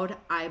loud.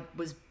 I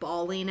was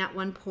bawling at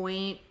one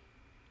point.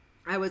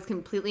 I was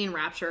completely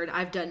enraptured.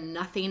 I've done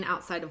nothing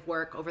outside of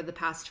work over the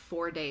past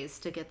 4 days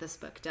to get this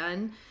book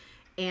done.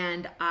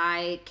 And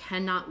I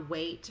cannot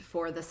wait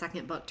for the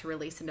second book to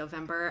release in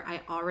November.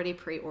 I already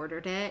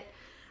pre-ordered it.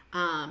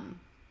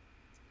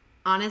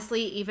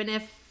 Honestly, even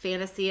if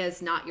fantasy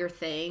is not your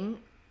thing,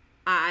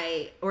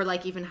 or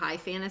like even high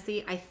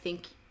fantasy, I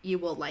think you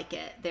will like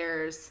it.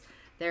 There's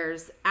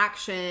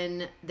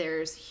action,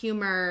 there's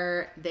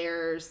humor,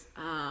 there's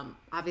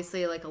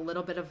obviously like a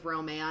little bit of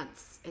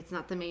romance. It's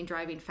not the main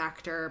driving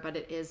factor, but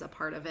it is a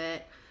part of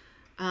it.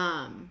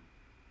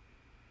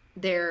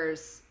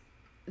 There's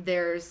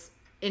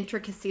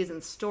intricacies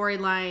and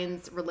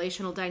storylines,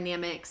 relational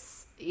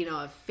dynamics,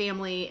 of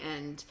family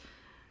and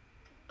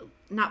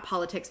not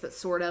politics, but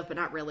sort of, but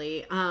not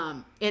really.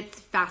 It's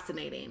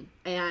fascinating.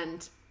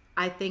 And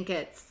I think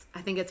it's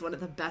one of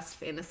the best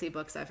fantasy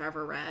books I've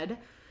ever read.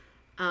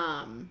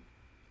 And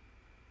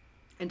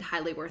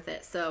highly worth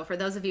it. So for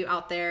those of you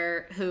out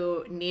there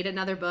who need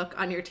another book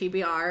on your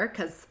TBR,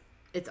 because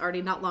it's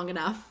already not long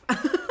enough,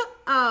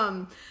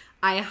 I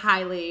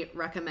highly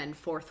recommend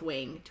Fourth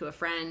Wing to a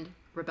friend,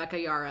 Rebecca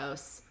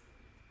Yaros.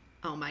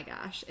 Oh my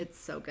gosh, it's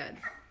so good.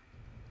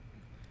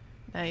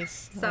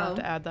 Nice. So, I'll have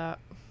to add that.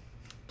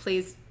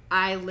 Please,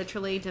 I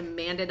literally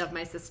demanded of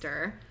my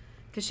sister,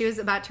 because she was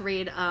about to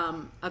read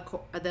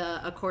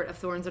A Court of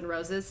Thorns and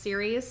Roses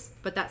series,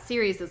 but that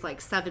series is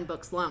like 7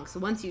 books long. So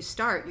once you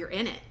start, you're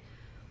in it.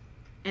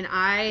 And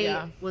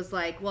I was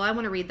like, well, I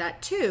want to read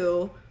that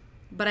too.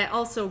 But I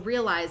also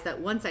realized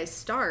that once I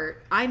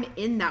start, I'm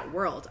in that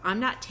world. I'm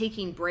not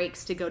taking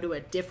breaks to go to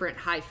a different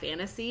high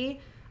fantasy.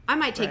 I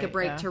might take a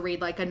break to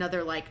read like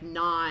another like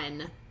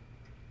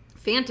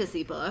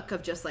non-fantasy book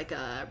of just like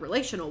a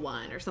relational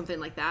one or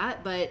something like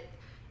that. But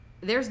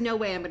there's no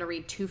way I'm going to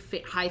read 2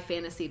 high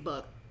fantasy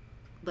book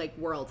like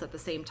worlds at the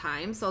same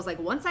time. So I was like,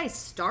 once I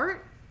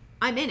start,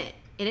 I'm in it.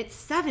 And it's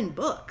 7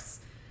 books.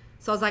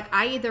 So I was like,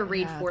 I either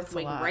read Fourth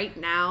Wing right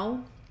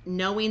now,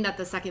 knowing that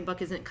the second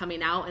book isn't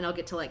coming out and I'll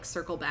get to like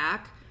circle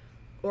back,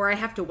 or I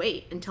have to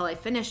wait until I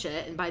finish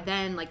it. And by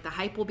then, like, the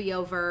hype will be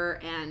over,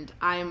 and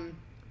I'm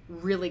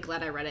really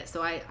glad I read it.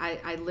 So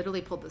I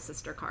literally pulled the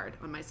sister card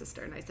on my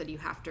sister, and I said,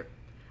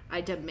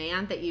 I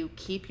demand that you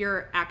keep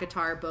your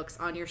ACOTAR books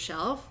on your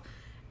shelf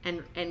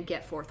and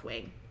get Fourth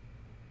Wing.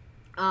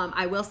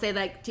 I will say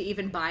that to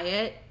even buy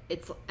it,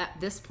 it's at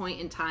this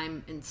point in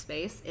time and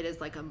space, it is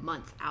like a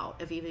month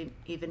out of even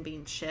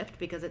being shipped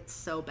because it's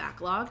so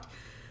backlogged.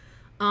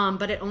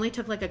 But it only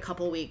took like a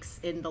couple weeks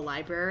in the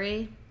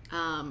library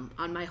on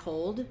my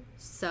hold.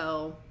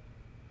 So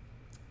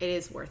it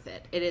is worth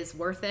it. It is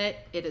worth it.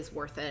 It is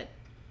worth it.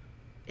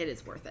 It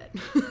is worth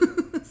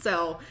it.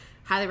 So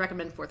highly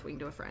recommend Fourth Wing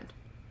to a friend.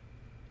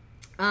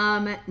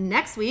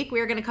 Next week, we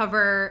are going to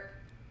cover,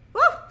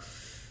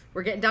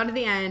 we're getting down to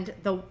the end,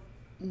 the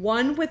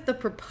one with the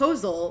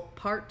proposal,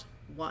 part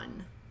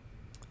 1.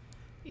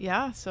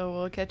 Yeah, so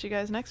we'll catch you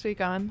guys next week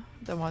on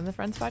the One the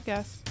Friends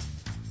podcast.